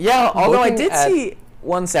 Yeah, although I did see...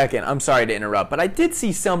 1 second, I'm sorry to interrupt, but I did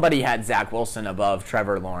see somebody had Zach Wilson above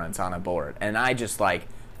Trevor Lawrence on a board, and I just,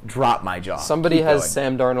 dropped my jaw. Somebody has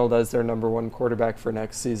Sam Darnold as their number 1 quarterback for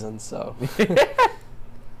next season, so...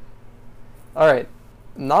 All right,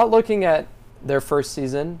 not looking at their 1st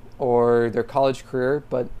season or their college career,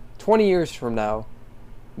 but 20 years from now,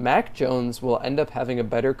 Mac Jones will end up having a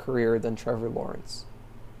better career than Trevor Lawrence.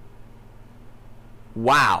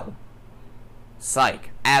 Wow. Psych.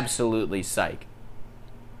 Absolutely psych.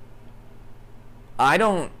 I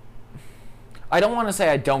don't want to say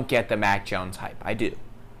I don't get the Mac Jones hype. I do.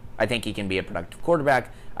 I think he can be a productive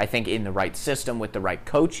quarterback. I think in the right system with the right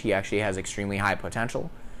coach, he actually has extremely high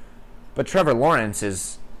potential. But Trevor Lawrence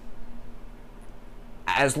is,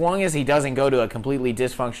 as long as he doesn't go to a completely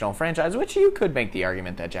dysfunctional franchise, which you could make the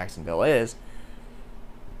argument that Jacksonville is,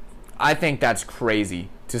 I think that's crazy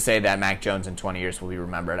to say that Mac Jones in 20 years will be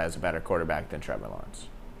remembered as a better quarterback than Trevor Lawrence.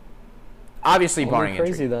 Obviously, barring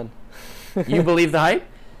crazy injury. Then. You believe the hype?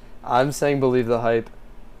 I'm saying believe the hype.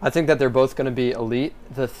 I think that they're both going to be elite.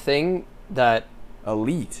 The thing that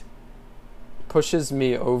elite pushes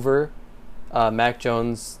me over Mac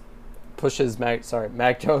Jones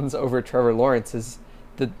over Trevor Lawrence is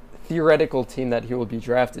the theoretical team that he will be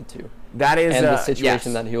drafted to That is and the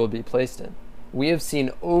situation yes. that he will be placed in. We have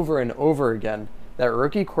seen over and over again that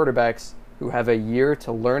rookie quarterbacks who have a year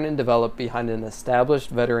to learn and develop behind an established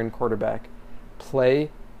veteran quarterback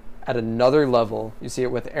play at another level. You see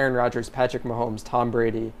it with Aaron Rodgers, Patrick Mahomes, Tom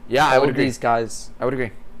Brady. Yeah, I all would of agree. these guys. I would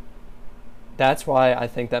agree. That's why I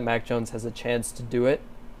think that Mac Jones has a chance to do it.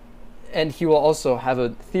 And he will also have a,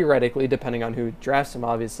 theoretically, depending on who drafts him,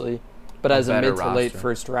 obviously, but as a better mid to late roster.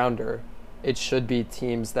 first rounder, it should be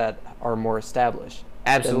teams that are more established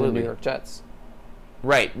than Absolutely. the New York Jets.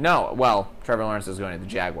 Right. No. Well, Trevor Lawrence is going to the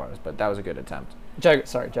Jaguars, but that was a good attempt.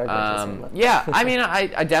 Jaguars. Yeah. I mean,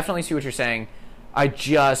 I definitely see what you're saying. I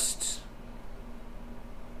don't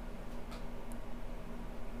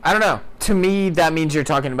know. To me, that means you're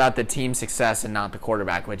talking about the team success and not the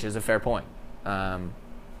quarterback, which is a fair point. But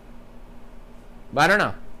I don't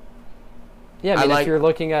know. Yeah, I mean, if you're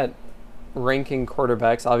looking at ranking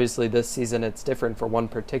quarterbacks, obviously this season it's different for one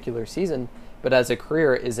particular season, but as a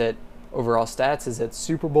career, is it overall stats? Is it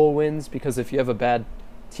Super Bowl wins? Because if you have a bad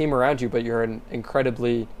team around you, but you're an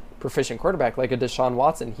incredibly proficient quarterback, like a Deshaun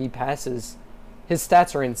Watson, he passes, his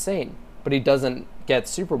stats are insane, but he doesn't get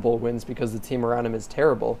Super Bowl wins because the team around him is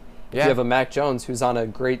terrible. If you have a Mac Jones who's on a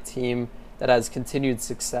great team that has continued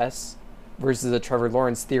success versus a Trevor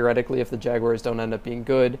Lawrence, theoretically, if the Jaguars don't end up being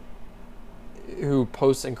good, who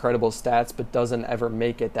posts incredible stats but doesn't ever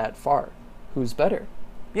make it that far, who's better?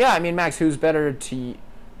 Yeah, I mean, Max, who was better to you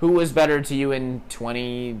in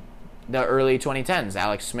the early 2010s,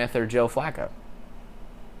 Alex Smith or Joe Flacco?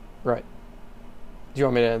 Right. Do you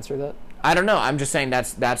want me to answer that? I don't know. I'm just saying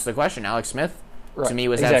that's the question. Alex Smith, to me,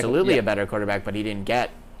 was absolutely a better quarterback, but he didn't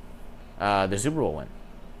get the Super Bowl win.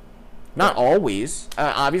 Not always.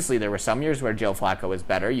 Obviously, there were some years where Joe Flacco was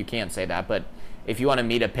better. You can't say that. But if you wanted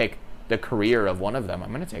me to pick the career of one of them, I'm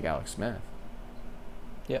going to take Alex Smith.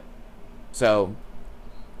 Yeah. So,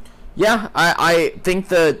 yeah, I think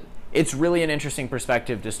that it's really an interesting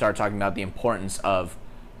perspective to start talking about the importance of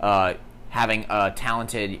having a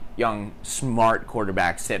talented, young, smart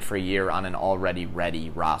quarterback sit for a year on an already ready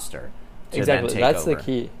roster. Exactly. That's the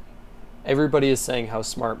key. Everybody is saying how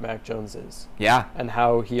smart Mac Jones is. Yeah. And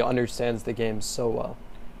how he understands the game so well.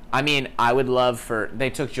 I mean, I would love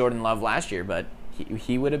they took Jordan Love last year, but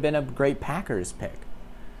he would have been a great Packers pick,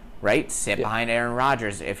 right? Sit behind Aaron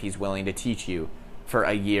Rodgers if he's willing to teach you for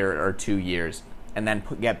a year or 2 years, and then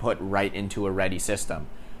get put right into a ready system.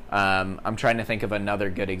 I'm trying to think of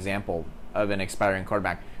another good example of an expiring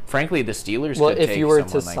quarterback. Frankly, the Steelers could take if you were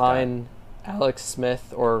to someone like sign Alex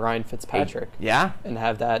Smith or Ryan Fitzpatrick, and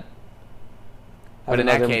have that, but in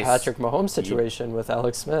that case, Patrick Mahomes situation with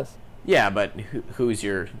Alex Smith. Yeah, but who's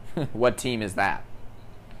your what team is that?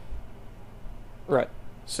 Right.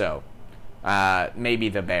 So, maybe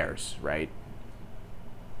the Bears, right?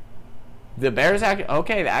 The Bears, that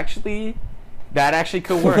actually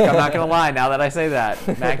could work. I'm not going to lie, now that I say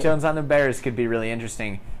that. Mac Jones on the Bears could be really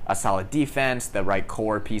interesting. A solid defense, the right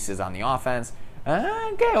core pieces on the offense.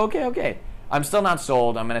 Okay. I'm still not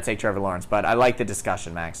sold. I'm going to take Trevor Lawrence, but I like the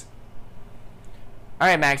discussion, Max. All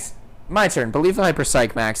right, Max, my turn. Believe the hyper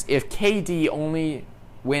psych, Max. If KD only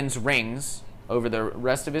wins rings over the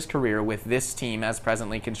rest of his career with this team as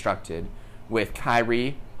presently constructed, with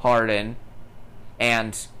Kyrie, Harden,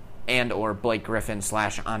 and or Blake Griffin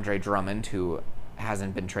 / Andre Drummond, who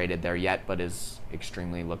hasn't been traded there yet but is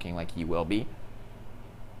extremely looking like he will be,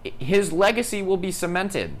 his legacy will be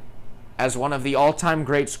cemented as one of the all-time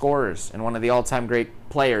great scorers and one of the all-time great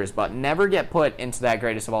players, but never get put into that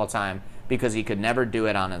greatest of all time because he could never do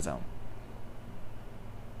it on his own.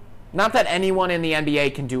 Not that anyone in the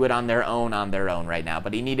NBA can do it on their own right now,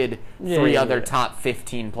 but he needed three other top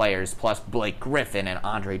 15 players plus Blake Griffin and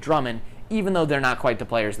Andre Drummond, even though they're not quite the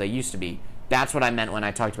players they used to be. That's what I meant when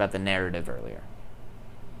I talked about the narrative earlier.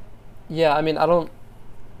 Yeah, I mean, I'm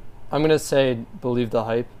going to say believe the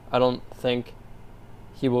hype. I don't think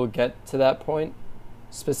he will get to that point,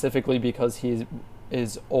 specifically because he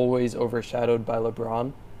is always overshadowed by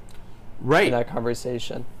LeBron in that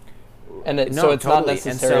conversation. And so it's not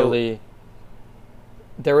necessarily...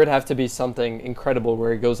 there would have to be something incredible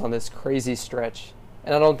where he goes on this crazy stretch.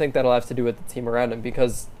 And I don't think that'll have to do with the team around him,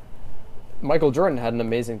 because Michael Jordan had an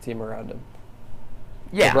amazing team around him.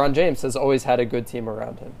 Yeah. LeBron James has always had a good team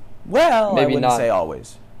around him. Well, maybe I wouldn't not say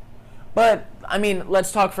always. But, I mean,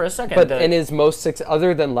 let's talk for a second. But in his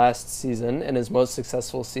other than last season, in his most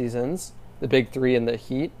successful seasons, the big three in the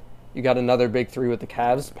Heat, you got another big three with the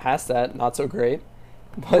Cavs. Past that, not so great.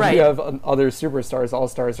 But you have other superstars,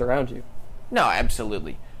 all-stars around you. No,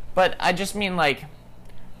 absolutely. But I just mean, like,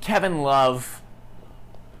 Kevin Love,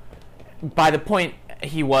 by the point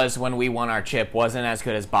he was when we won our chip. Wasn't as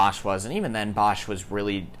good as Bosch was, and even then, Bosch was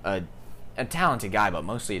really a talented guy, but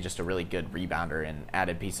mostly just a really good rebounder and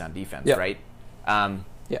added piece on defense, right?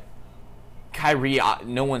 Yeah. Kyrie,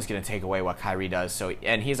 no one's going to take away what Kyrie does. So,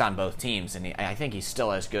 and he's on both teams, and I think he's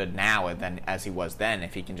still as good now as he was then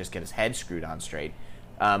if he can just get his head screwed on straight.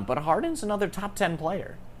 But Harden's another top 10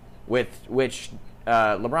 player, with which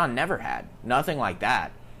LeBron never had. Nothing like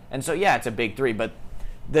that. And so, yeah, it's a big three, but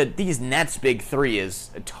these Nets big three is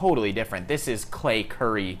totally different. This is Clay,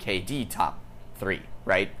 Curry, KD top three,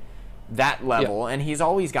 right? That level, and he's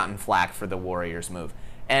always gotten flack for the Warriors move.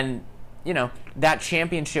 And that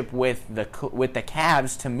championship with the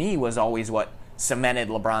Cavs to me was always what cemented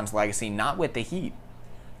LeBron's legacy, not with the Heat,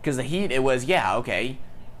 because the Heat, it was okay,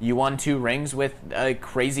 you won 2 rings with a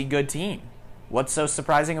crazy good team. What's so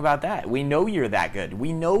surprising about that? We know you're that good.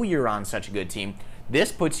 We know you're on such a good team.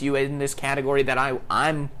 This puts you in this category that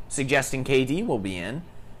I'm suggesting KD will be in,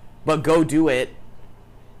 but go do it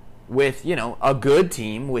with, a good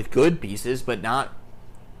team with good pieces, but not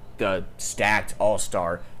the stacked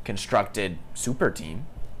all-star constructed super team.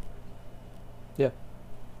 Yeah.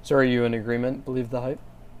 So are you in agreement? Believe the hype?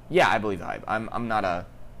 Yeah, I believe the hype. I'm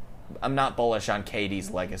not bullish on KD's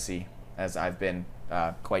legacy, as I've been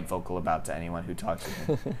quite vocal about to anyone who talks to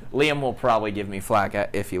him. Liam will probably give me flack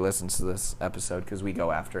if he listens to this episode, because we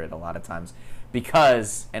go after it a lot of times.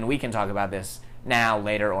 Because, and we can talk about this now,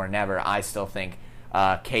 later, or never, I still think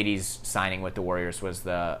KD's signing with the Warriors was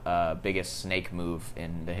the biggest snake move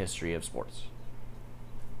in the history of sports.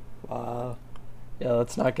 Wow. Yeah,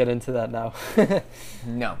 let's not get into that now.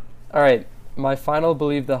 No. All right. My final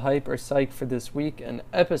Believe the Hype or Psych for this week and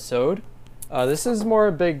episode. This is more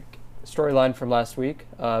a big storyline from last week,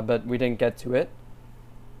 but we didn't get to it.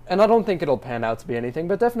 And I don't think it'll pan out to be anything,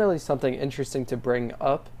 but definitely something interesting to bring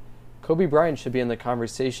up. Kobe Bryant should be in the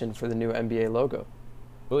conversation for the new NBA logo.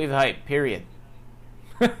 Believe the hype, period.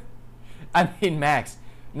 I mean, Max,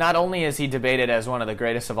 not only is he debated as one of the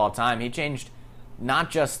greatest of all time, he changed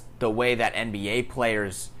not just the way that NBA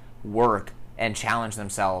players work and challenge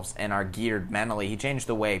themselves and are geared mentally, he changed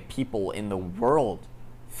the way people in the world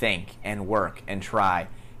think and work and try.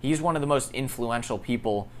 He's one of the most influential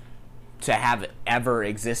people to have ever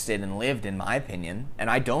existed and lived, in my opinion, and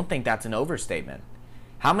I don't think that's an overstatement.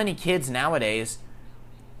 How many kids nowadays,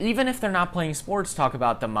 even if they're not playing sports, talk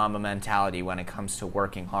about the Mamba mentality when it comes to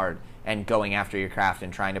working hard and going after your craft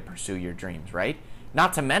and trying to pursue your dreams, right?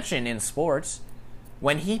 Not to mention in sports,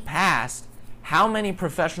 when he passed, how many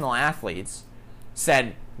professional athletes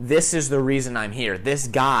said, this is the reason I'm here. This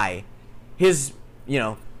guy, his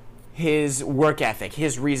work ethic,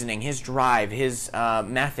 his reasoning, his drive, his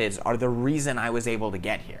methods are the reason I was able to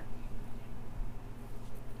get here.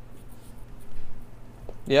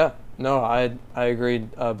 Yeah, no, I agree.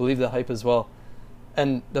 Believe the hype as well.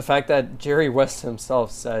 And the fact that Jerry West himself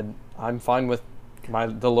said, I'm fine with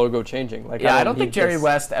the logo changing. I don't think Jerry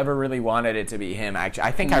West ever really wanted it to be him, actually.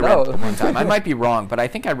 I think I read that one time. I might be wrong, but I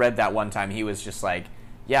think I read that one time. He was just like,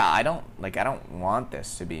 yeah, I don't want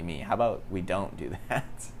this to be me. How about we don't do that?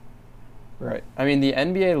 Right. I mean, the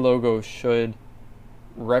NBA logo should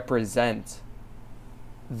represent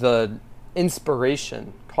the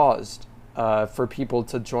inspiration caused for people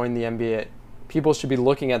to join the NBA. People should be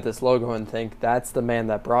looking at this logo and think, that's the man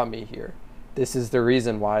that brought me here. This is the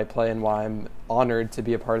reason why I play and why I'm honored to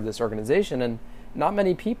be a part of this organization. And not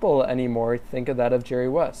many people anymore think of that of Jerry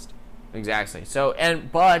West. Exactly.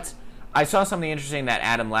 But I saw something interesting that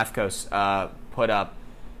Adam Lefkos put up.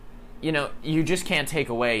 You just can't take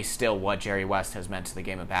away still what Jerry West has meant to the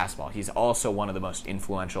game of basketball. He's also one of the most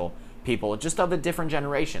influential people, just of a different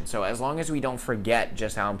generation. So as long as we don't forget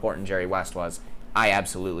just how important Jerry West was, I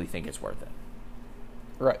absolutely think it's worth it.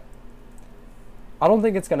 Right. I don't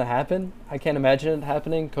think it's going to happen. I can't imagine it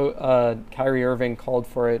happening. Kyrie Irving called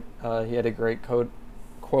for it. He had a great quote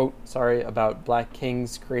about Black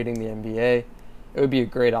Kings creating the NBA. It would be a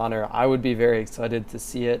great honor. I would be very excited to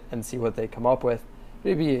see it and see what they come up with. It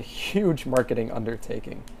would be a huge marketing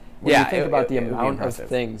undertaking. When you think about the amount of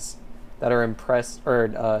things that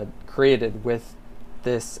are created with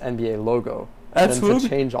this NBA logo, and then to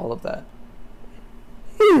change all of that.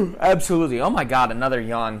 Absolutely. Oh my God, another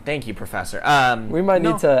yawn. Thank you, Professor. We might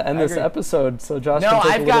need to end this episode so Josh can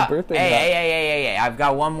take a little birthday nap. Hey. I've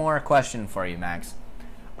got one more question for you, Max.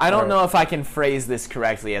 I don't know if I can phrase this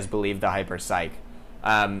correctly as believe the hyper psych.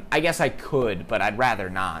 I guess I could, but I'd rather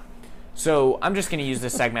not. So I'm just going to use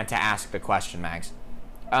this segment to ask the question, Max.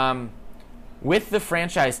 With the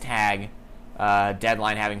franchise tag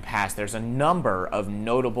deadline having passed, there's a number of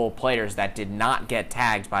notable players that did not get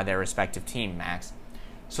tagged by their respective team, Max.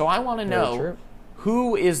 So I want to know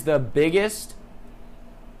who is the biggest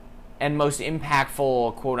and most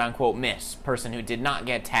impactful quote-unquote miss, person who did not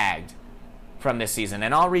get tagged from this season.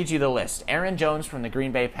 And I'll read you the list. Aaron Jones from the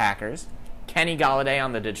Green Bay Packers, Kenny Golladay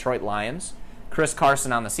on the Detroit Lions, Chris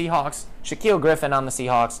Carson on the Seahawks, Shaquille Griffin on the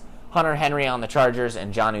Seahawks, Hunter Henry on the Chargers,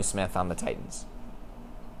 and Jonnu Smith on the Titans.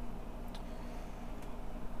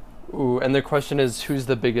 Ooh, and the question is, who's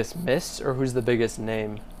the biggest miss or who's the biggest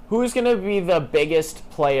name? Who's going to be the biggest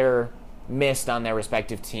player missed on their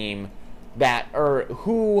respective team or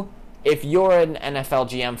who, if you're an NFL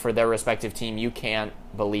GM for their respective team, you can't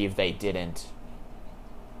believe they didn't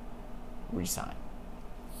resign?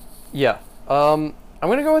 Yeah. I'm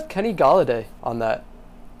going to go with Kenny Golladay on that.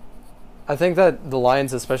 I think that the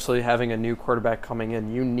Lions, especially having a new quarterback coming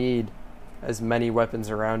in, you need as many weapons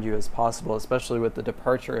around you as possible, especially with the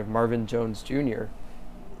departure of Marvin Jones Jr.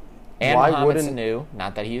 And Mohamed Sanu,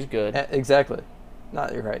 not that he's good. Exactly.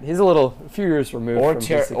 You're right. He's a few years removed from his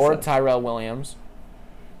success. Or Tyrell Williams.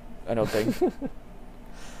 I don't think.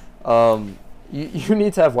 You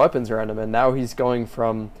need to have weapons around him, and now he's going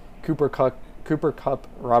from Cooper Kupp,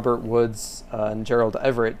 Robert Woods, and Gerald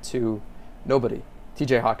Everett to nobody,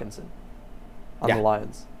 T.J. Hawkinson on the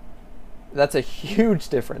Lions. That's a huge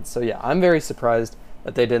difference. So, yeah, I'm very surprised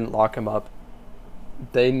that they didn't lock him up.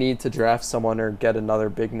 They need to draft someone or get another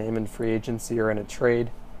big name in free agency or in a trade,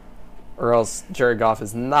 or else Jared Goff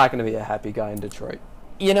is not going to be a happy guy in Detroit.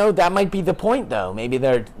 You know, that might be the point, though. Maybe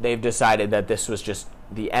they've decided that this was just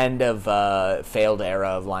the end of a failed era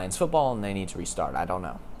of Lions football and they need to restart. I don't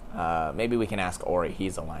know. Maybe we can ask Ori.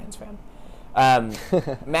 He's a Lions fan.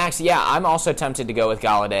 Max, yeah, I'm also tempted to go with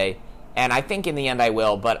Golladay, and I think in the end I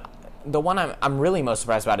will, but the one I'm really most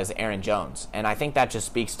surprised about is Aaron Jones, and I think that just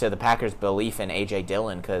speaks to the Packers' belief in A.J.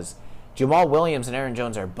 Dillon, because Jamal Williams and Aaron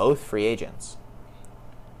Jones are both free agents,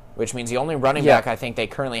 which means the only running back I think they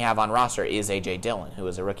currently have on roster is A.J. Dillon, who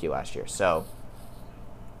was a rookie last year. So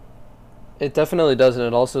it definitely does, and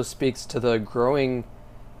it also speaks to the growing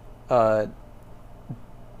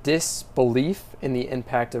disbelief in the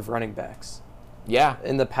impact of running backs. Yeah.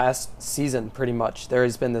 In the past season, pretty much, there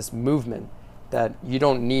has been this movement that you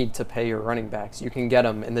don't need to pay your running backs. You can get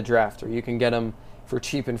them in the draft, or you can get them for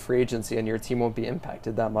cheap in free agency, and your team won't be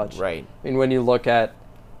impacted that much. Right. I mean, when you look at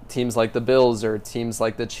teams like the Bills or teams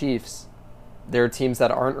like the Chiefs, they're teams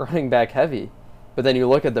that aren't running back heavy. But then you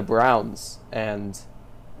look at the Browns and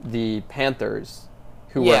the Panthers,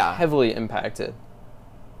 who were heavily impacted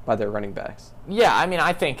by their running backs. Yeah, I mean,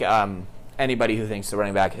 I think anybody who thinks the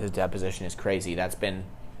running back is a dead position is crazy. That's been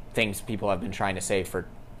things people have been trying to say for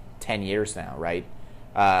 10 years now, right?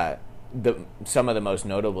 Some of the most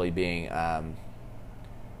notably being, I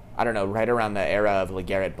don't know, right around the era of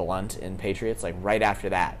LeGarrette Blount in Patriots, like right after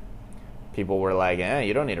that, people were like,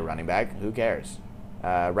 you don't need a running back. Who cares?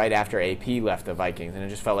 Right after AP left the Vikings, and it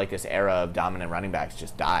just felt like this era of dominant running backs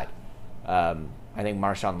just died. I think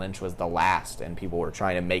Marshawn Lynch was the last, and people were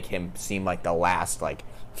trying to make him seem like the last like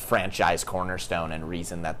franchise cornerstone and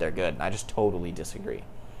reason that they're good. And I just totally disagree.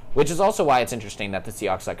 Which is also why it's interesting that the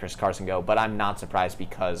Seahawks let Chris Carson go, but I'm not surprised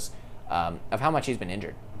because of how much he's been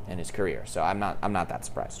injured in his career. So I'm not that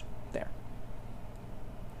surprised there.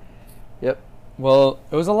 Yep. Well,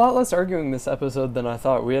 it was a lot less arguing this episode than I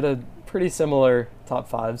thought. We had a pretty similar top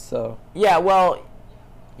five, so. Yeah, well,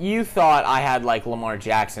 you thought I had like Lamar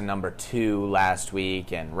Jackson number 2 last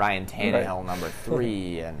week and Ryan Tannehill number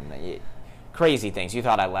 3 and crazy things. You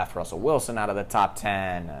thought I left Russell Wilson out of the top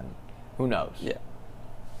 10 and who knows? Yeah.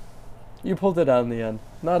 You pulled it out in the end.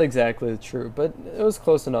 Not exactly true, but it was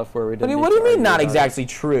close enough where we didn't. What do you mean not exactly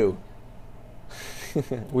true?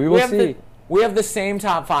 We will see. We have the same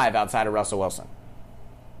top 5 outside of Russell Wilson.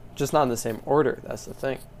 Just not in the same order, that's the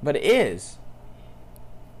thing. But it is.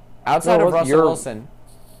 Outside of Russell Wilson.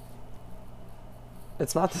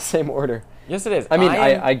 It's not the same order. Yes, it is. I mean,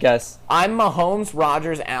 I guess. I'm Mahomes,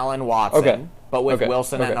 Rodgers, Allen, Watson, but with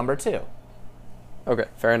Wilson at number 2. Okay,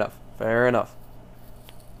 fair enough. Fair enough.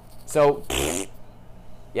 So,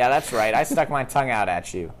 yeah, that's right. I stuck my tongue out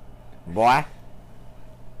at you. Boy.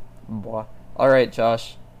 All right,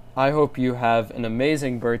 Josh. I hope you have an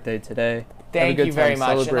amazing birthday today. Thank you very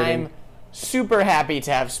much. And I'm super happy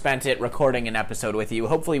to have spent it recording an episode with you.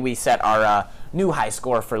 Hopefully we set our new high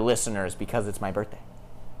score for listeners because it's my birthday.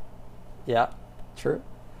 Yeah, true.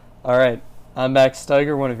 All right. I'm Max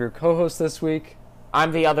Steiger, one of your co-hosts this week.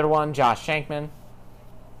 I'm the other one, Josh Shankman.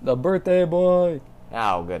 The birthday boy.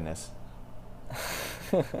 Oh, goodness.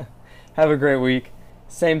 Have a great week.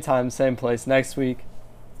 Same time, same place next week.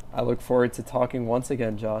 I look forward to talking once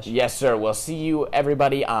again, Josh. Yes, sir. We'll see you,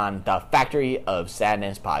 everybody, on the Factory of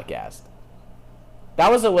Sadness podcast.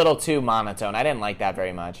 That was a little too monotone. I didn't like that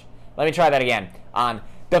very much. Let me try that again. On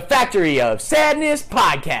the Factory of Sadness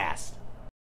podcast.